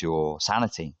regards your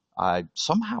sanity. I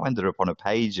somehow ended up on a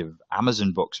page of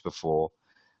Amazon books before.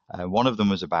 One of them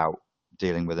was about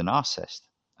dealing with a narcissist,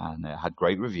 and it had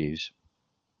great reviews.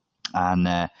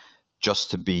 And just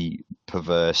to be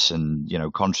perverse and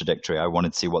contradictory, I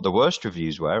wanted to see what the worst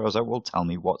reviews were. I was like, well, tell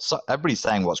me everybody's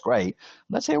saying what's great.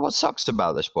 Let's hear what sucks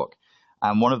about this book.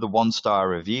 And one of the 1-star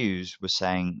reviews was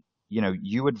saying,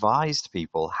 you advised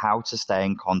people how to stay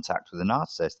in contact with a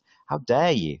narcissist. How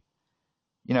dare you?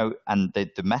 And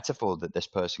the metaphor that this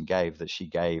person gave, that she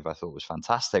gave, I thought was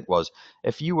fantastic, was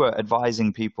if you were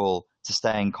advising people to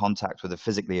stay in contact with a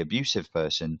physically abusive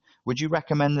person, would you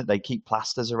recommend that they keep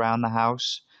plasters around the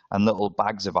house and little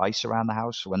bags of ice around the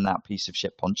house when that piece of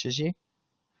shit punches you?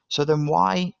 So then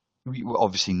why,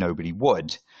 obviously nobody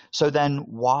would. So then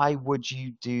why would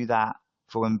you do that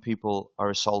for when people are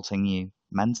assaulting you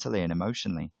mentally and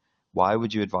emotionally? Why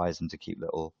would you advise them to keep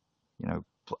little,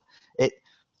 it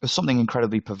was something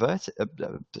incredibly perverted,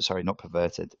 sorry, not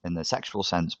perverted in the sexual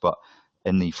sense, but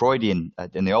in the Freudian,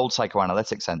 in the old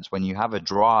psychoanalytic sense, when you have a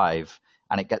drive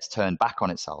and it gets turned back on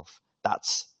itself,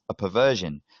 that's a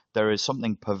perversion. There is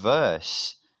something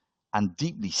perverse and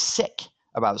deeply sick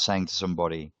about saying to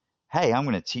somebody, hey, I'm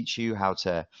going to teach you how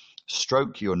to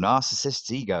stroke your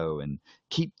narcissist's ego and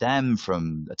keep them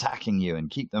from attacking you and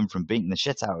keep them from beating the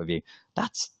shit out of you.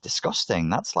 That's disgusting.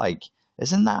 That's like,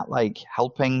 isn't that like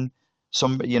helping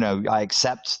somebody, I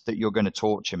accept that you're going to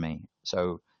torture me.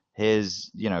 So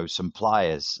here's, some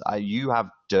pliers. You have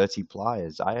dirty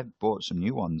pliers. I have bought some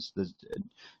new ones.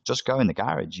 Just go in the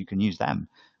garage. You can use them.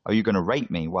 Are you going to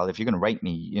rape me? Well, if you're going to rape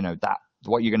me, that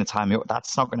what you're going to tie me up,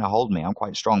 that's not going to hold me. I'm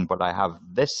quite strong, but I have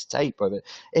this tape of it.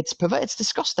 It's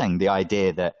disgusting, the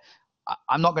idea that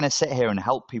I'm not going to sit here and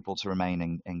help people to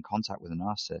remain in contact with a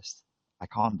narcissist. I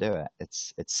can't do it.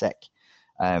 It's sick.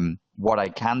 What I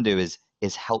can do is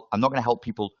help. I'm not going to help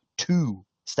people to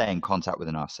stay in contact with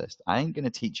a narcissist. I ain't going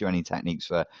to teach you any techniques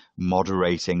for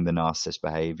moderating the narcissist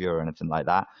behavior or anything like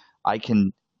that. I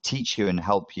can teach you and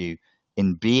help you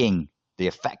in being the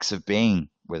effects of being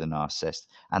with a narcissist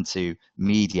and to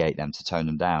mediate them, to tone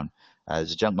them down.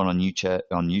 There's a gentleman on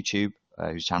YouTube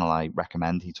whose channel I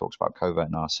recommend. He talks about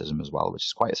covert narcissism as well, which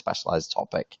is quite a specialized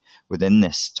topic within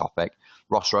this topic,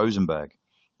 Ross Rosenberg.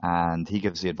 And he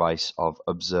gives the advice of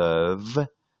observe,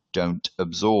 don't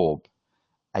absorb.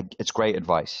 It's great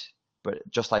advice, but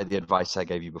just like the advice I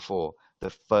gave you before,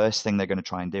 the first thing they're going to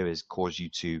try and do is cause you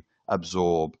to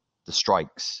absorb the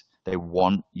strikes. They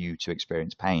want you to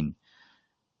experience pain.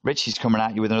 Richie's coming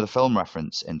at you with another film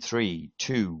reference in 3,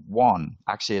 2, 1.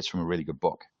 Actually, it's from a really good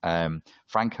book.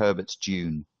 Frank Herbert's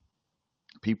Dune.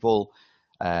 People,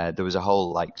 there was a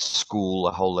whole school,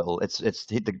 a whole little.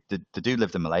 The dude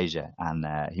lived in Malaysia,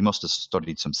 and he must have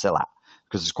studied some Silat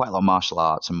because there's quite a lot of martial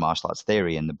arts and martial arts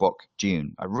theory in the book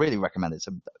Dune. I really recommend it.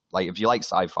 If you like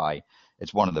sci-fi,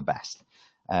 it's one of the best.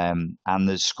 And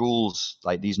there's schools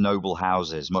like these noble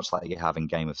houses, much like you have in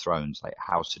Game of Thrones, like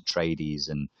House Atreides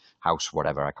and House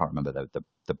whatever. I can't remember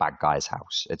the bad guy's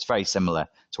house. It's very similar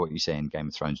to what you see in Game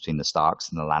of Thrones between the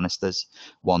Starks and the Lannisters.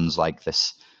 One's like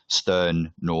this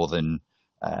stern northern,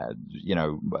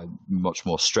 much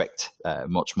more strict,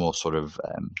 much more sort of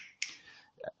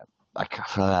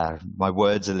my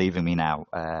words are leaving me now.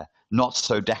 Not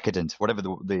so decadent, whatever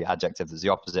the adjective that's the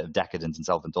opposite of decadent and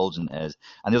self-indulgent is.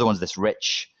 And the other one's this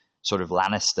rich sort of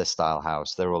Lannister style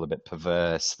house. They're all a bit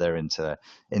perverse. They're into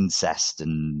incest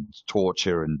and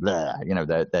torture and blah,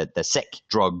 they're sick,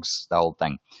 drugs, the whole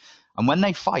thing. And when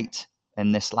they fight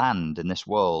in this land, in this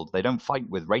world, they don't fight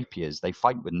with rapiers. They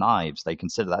fight with knives. They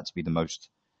consider that to be the most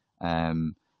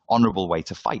honorable way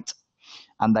to fight.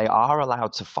 And they are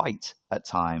allowed to fight at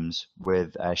times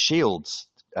with shields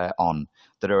on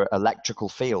that are electrical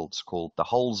fields called the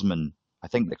Holzman. I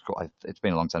think it's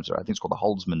been a long time, so I think it's called the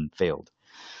Holzman field.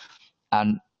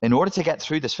 And in order to get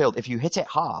through this field, if you hit it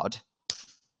hard,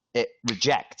 it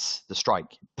rejects the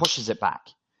strike, pushes it back.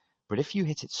 But if you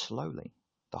hit it slowly,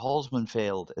 the Holzman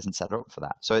field isn't set up for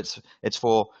that. So it's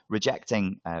for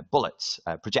rejecting bullets,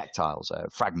 projectiles,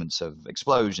 fragments of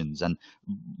explosions, and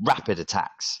rapid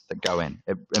attacks that go in.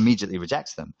 It immediately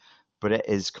rejects them, but it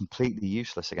is completely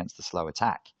useless against the slow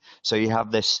attack. So you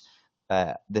have this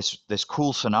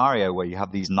cool scenario where you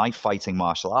have these knife fighting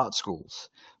martial arts schools,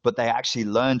 but they actually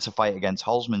learn to fight against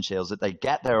Holzman shields, that they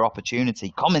get their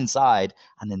opportunity, come inside,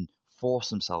 and then force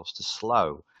themselves to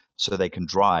slow so they can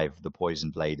drive the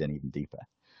poison blade in even deeper.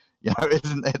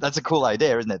 That's a cool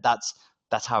idea, isn't it?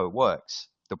 That's how it works.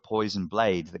 The poison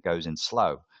blade that goes in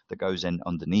slow, that goes in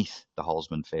underneath the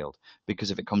Holzman field,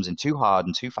 because if it comes in too hard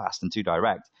and too fast and too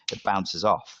direct, it bounces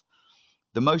off.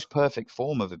 The most perfect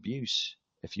form of abuse,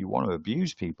 if you want to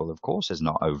abuse people, of course, is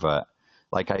not overt.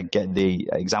 Like I get the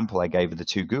example I gave of the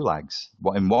 2 gulags.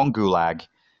 In one gulag,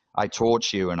 I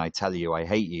torture you and I tell you I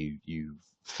hate you, you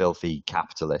filthy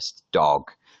capitalist dog,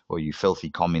 or you filthy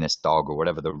communist dog, or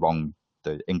whatever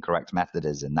the incorrect method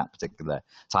is in that particular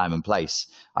time and place.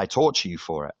 I torture you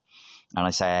for it. And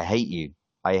I say, I hate you.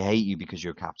 I hate you because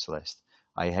you're a capitalist.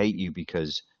 I hate you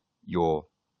because you're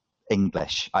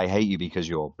English. I hate you because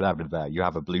you're blah, blah, blah. You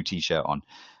have a blue t-shirt on.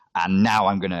 and now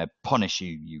I'm going to punish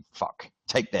you, you fuck.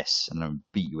 Take this, and then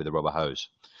beat you with a rubber hose.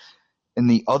 In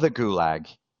the other gulag,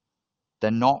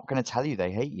 they're not going to tell you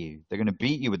they hate you. They're going to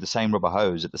beat you with the same rubber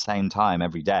hose at the same time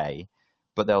every day,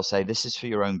 but they'll say, this is for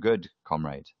your own good,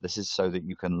 comrade. This is so that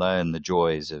you can learn the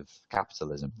joys of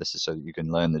capitalism. This is so that you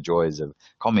can learn the joys of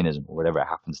communism, or whatever it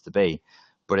happens to be.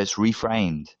 But it's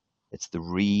reframed. It's the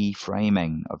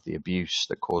reframing of the abuse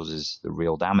that causes the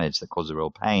real damage, that causes the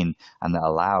real pain, and that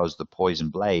allows the poison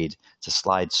blade to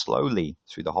slide slowly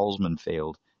through the Holzman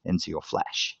field into your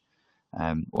flesh.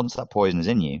 Once that poison is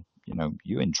in you,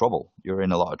 you're in trouble. You're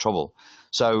in a lot of trouble.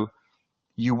 So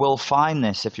you will find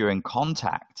this if you're in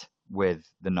contact with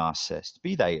the narcissist,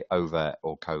 be they overt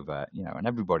or covert, and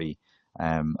everybody,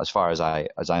 as far as I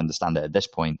understand it at this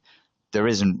point,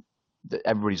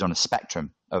 everybody's on a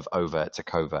spectrum of overt to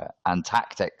covert, and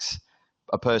tactics.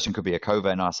 A person could be a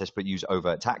covert narcissist but use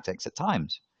overt tactics at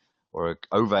times, or an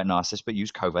overt narcissist but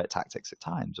use covert tactics at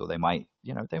times, or they might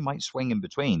swing in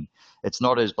between. It's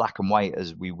not as black and white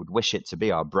as we would wish it to be.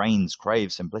 Our brains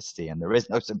crave simplicity, and there is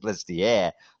no simplicity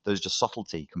here. There's just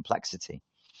subtlety, complexity.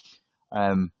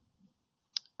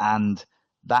 And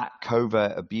that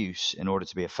covert abuse, in order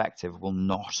to be effective, will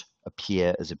not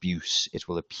appear as abuse. It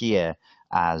will appear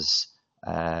as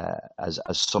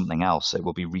something else. It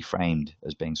will be reframed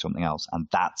as being something else, and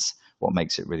that's what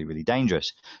makes it really, really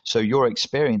dangerous. So your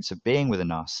experience of being with a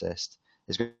narcissist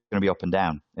is going to be up and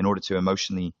down in order to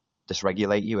emotionally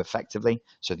dysregulate you effectively,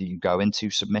 so that you go into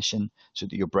submission, so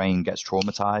that your brain gets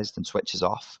traumatized and switches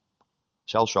off.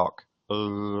 Shell shock.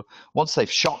 Once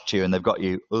they've shocked you and they've got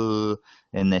you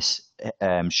in this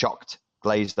shocked,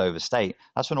 glazed over state,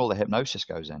 that's when all the hypnosis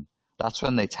goes in. That's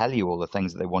when they tell you all the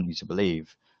things that they want you to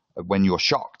believe when you're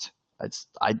shocked. It's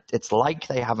like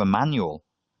they have a manual,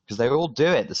 because they all do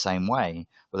it the same way,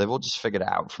 but they've all just figured it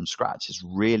out from scratch. It's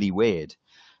really weird.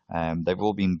 They've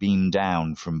all been beamed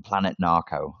down from Planet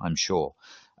Narco, I'm sure.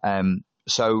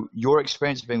 So your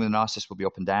experience of being with a narcissist will be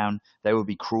up and down. They will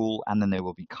be cruel, and then they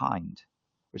will be kind,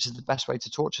 which is the best way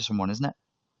to torture someone, isn't it?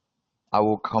 I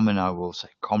will come and I will say,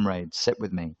 comrade, sit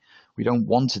with me. We don't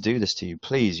want to do this to you.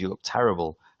 Please, you look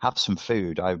terrible. Have some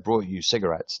food. I've brought you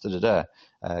cigarettes,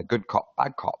 good cop,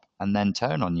 bad cop, and then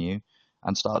turn on you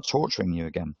and start torturing you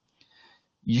again.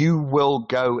 You will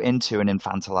go into an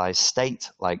infantilized state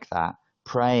like that,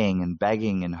 praying and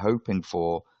begging and hoping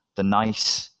for the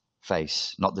nice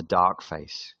face, not the dark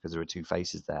face, because there are two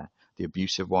faces there, the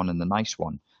abusive one and the nice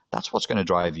one. That's what's going to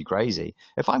drive you crazy.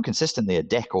 If I'm consistently a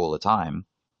dick all the time,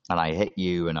 and I hit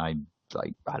you, and I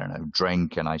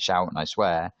drink, and I shout and I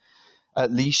swear,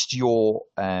 at least your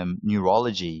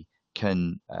neurology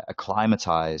can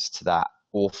acclimatize to that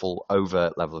awful,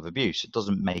 overt level of abuse. It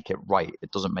doesn't make it right.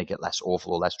 It doesn't make it less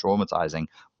awful or less traumatizing,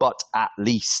 but at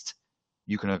least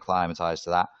you can acclimatize to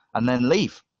that and then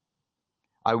leave.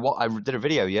 I did a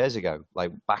video years ago,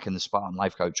 like back in the Spartan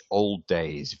Life Coach old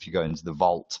days. If you go into the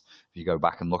vault, if you go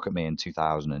back and look at me in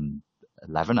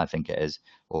 2011, I think it is,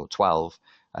 or 12,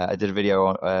 I did a video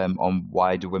on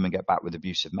why do women get back with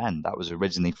abusive men. That was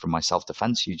originally from my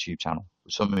self-defense YouTube channel,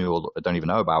 which some people don't even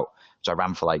know about, which I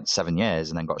ran for like 7 years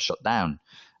and then got shut down,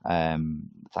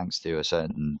 thanks to a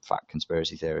certain fat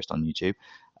conspiracy theorist on YouTube.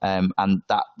 And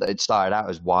that it started out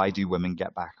as, why do women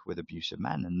get back with abusive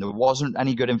men? And there wasn't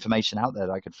any good information out there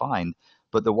that I could find,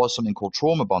 but there was something called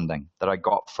trauma bonding that I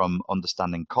got from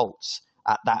understanding cults.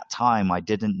 At that time, I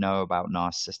didn't know about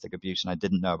narcissistic abuse, and I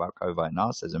didn't know about covert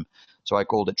narcissism, so I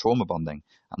called it trauma bonding.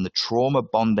 And the trauma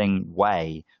bonding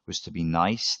way was to be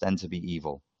nice, then to be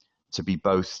evil, to be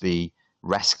both the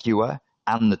rescuer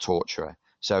and the torturer.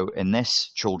 So in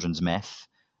this children's myth,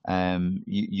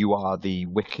 you are the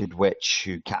wicked witch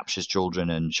who captures children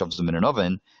and shoves them in an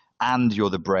oven, and you're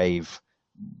the brave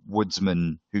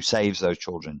woodsman who saves those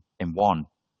children in one.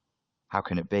 How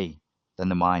can it be? Then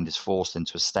the mind is forced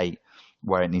into a state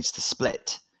where it needs to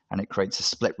split, and it creates a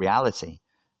split reality.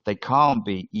 They can't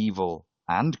be evil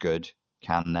and good,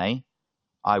 can they?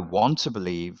 I want to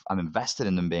believe, I'm invested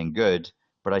in them being good,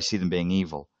 but I see them being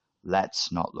evil.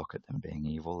 Let's not look at them being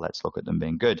evil. Let's look at them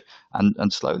being good.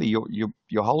 And slowly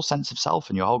your whole sense of self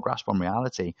and your whole grasp on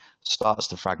reality starts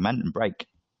to fragment and break,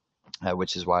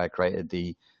 which is why I created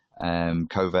the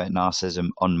Covert Narcissism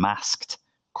Unmasked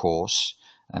course,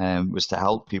 was to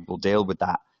help people deal with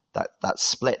that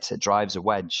split. It drives a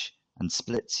wedge and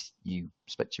splits your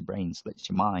brain, splits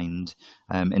your mind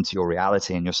into your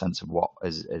reality and your sense of what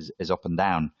is up and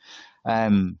down.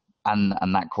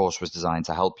 And that course was designed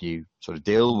to help you sort of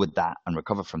deal with that and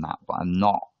recover from that. But I'm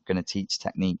not going to teach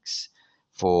techniques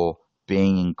for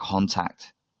being in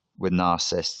contact with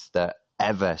narcissists that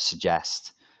ever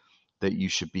suggest that you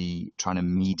should be trying to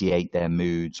mediate their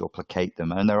moods or placate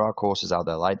them. And there are courses out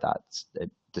there like that.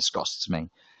 It disgusts me.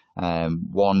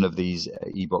 One of these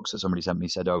ebooks that somebody sent me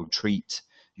said, oh, treat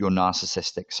your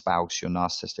narcissistic spouse, your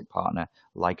narcissistic partner,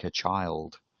 like a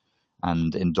child,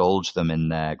 and indulge them in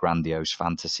their grandiose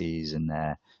fantasies and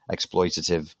their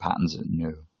exploitative patterns.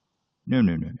 No, no,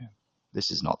 no, no, no. This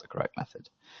is not the correct method.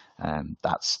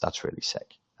 That's really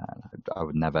sick. I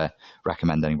would never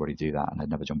recommend anybody do that, and I'd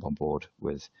never jump on board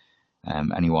with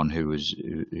anyone who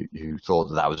thought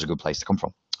that was a good place to come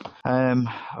from.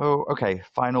 Okay.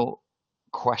 Final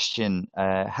question.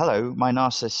 Hello, my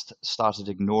narcissist started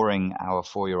ignoring our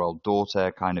 4-year-old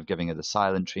daughter, kind of giving her the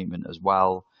silent treatment as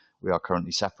well. We are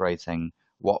currently separating.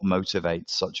 What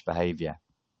motivates such behavior?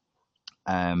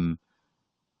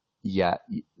 Yeah,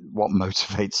 what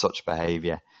motivates such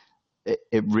behavior?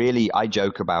 It really, I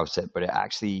joke about it, but it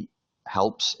actually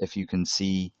helps if you can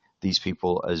see these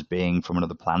people as being from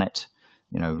another planet,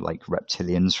 like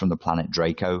reptilians from the planet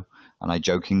Draco. And I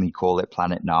jokingly call it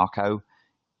Planet Narco.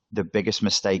 The biggest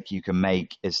mistake you can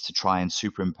make is to try and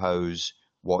superimpose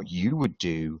what you would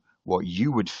do, what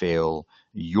you would feel,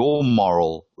 your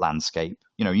moral landscape.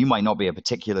 You might not be a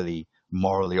particularly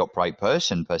morally upright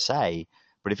person per se,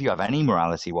 but if you have any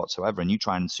morality whatsoever and you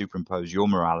try and superimpose your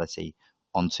morality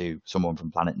onto someone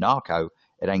from Planet Narco,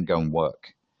 it ain't going to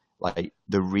work. Like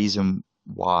the reasons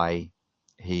why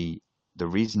he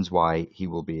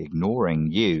will be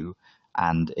ignoring you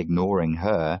and ignoring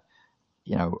her,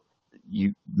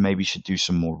 you maybe should do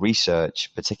some more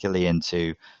research, particularly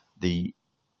into the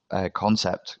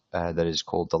concept that is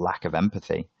called the lack of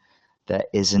empathy. There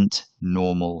isn't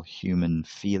normal human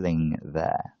feeling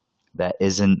there. There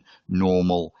isn't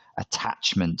normal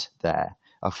attachment there.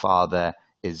 A father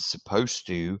is supposed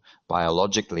to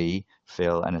biologically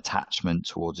feel an attachment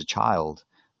towards a child,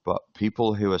 but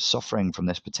people who are suffering from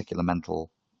this particular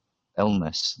mental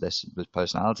illness, this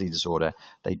personality disorder,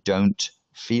 they don't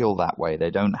feel that way. They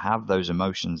don't have those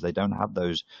emotions. They don't have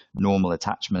those normal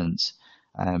attachments.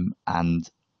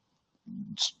 And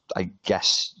I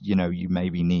guess, you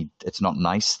maybe need, it's not a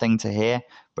nice thing to hear,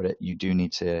 but you do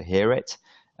need to hear it.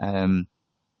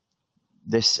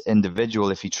 This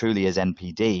individual, if he truly is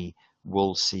NPD,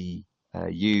 will see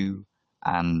you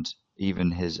and even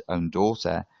his own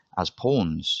daughter as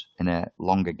pawns in a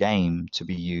longer game to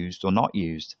be used or not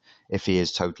used. If he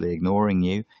is totally ignoring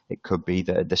you, it could be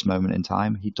that at this moment in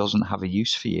time, he doesn't have a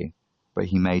use for you, but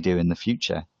he may do in the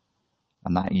future.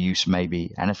 And that use may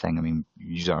be anything. I mean,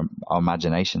 use our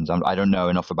imaginations. I don't know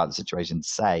enough about the situation to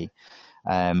say.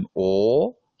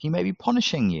 Or he may be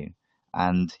punishing you,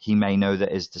 and he may know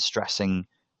that it's distressing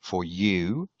for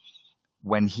you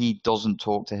when he doesn't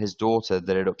talk to his daughter,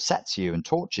 that it upsets you and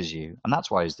tortures you. And that's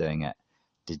why he's doing it.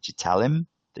 Did you tell him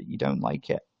that you don't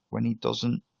like it when he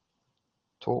doesn't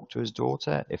talk to his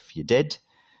daughter? If you did,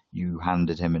 you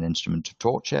handed him an instrument of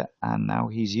torture, and now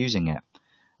he's using it.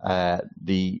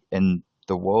 In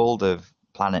the world of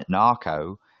Planet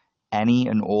Narco, any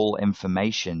and all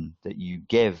information that you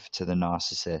give to the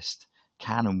narcissist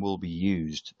can and will be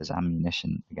used as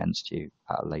ammunition against you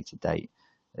at a later date.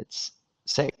 It's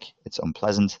sick. It's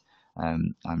unpleasant.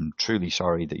 I'm truly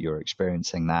sorry that you're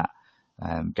experiencing that.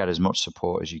 Get as much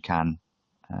support as you can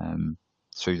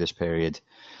through this period,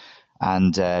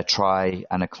 and try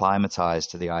and acclimatize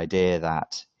to the idea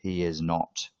that he is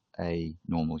not a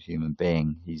normal human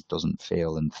being. He doesn't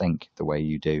feel and think the way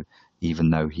you do, even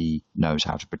though he knows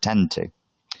how to pretend to.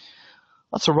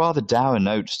 That's a rather dour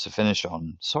note to finish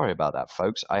on. Sorry about that,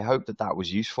 folks. I hope that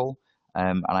was useful,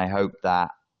 and I hope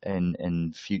that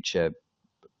in future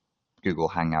Google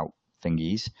Hangout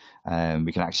thingies,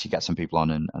 we can actually get some people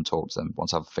on and talk to them.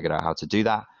 Once I've figured out how to do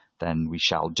that, then we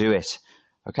shall do it.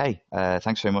 Okay,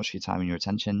 thanks very much for your time and your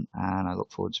attention, and I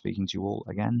look forward to speaking to you all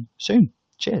again soon.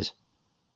 Cheers.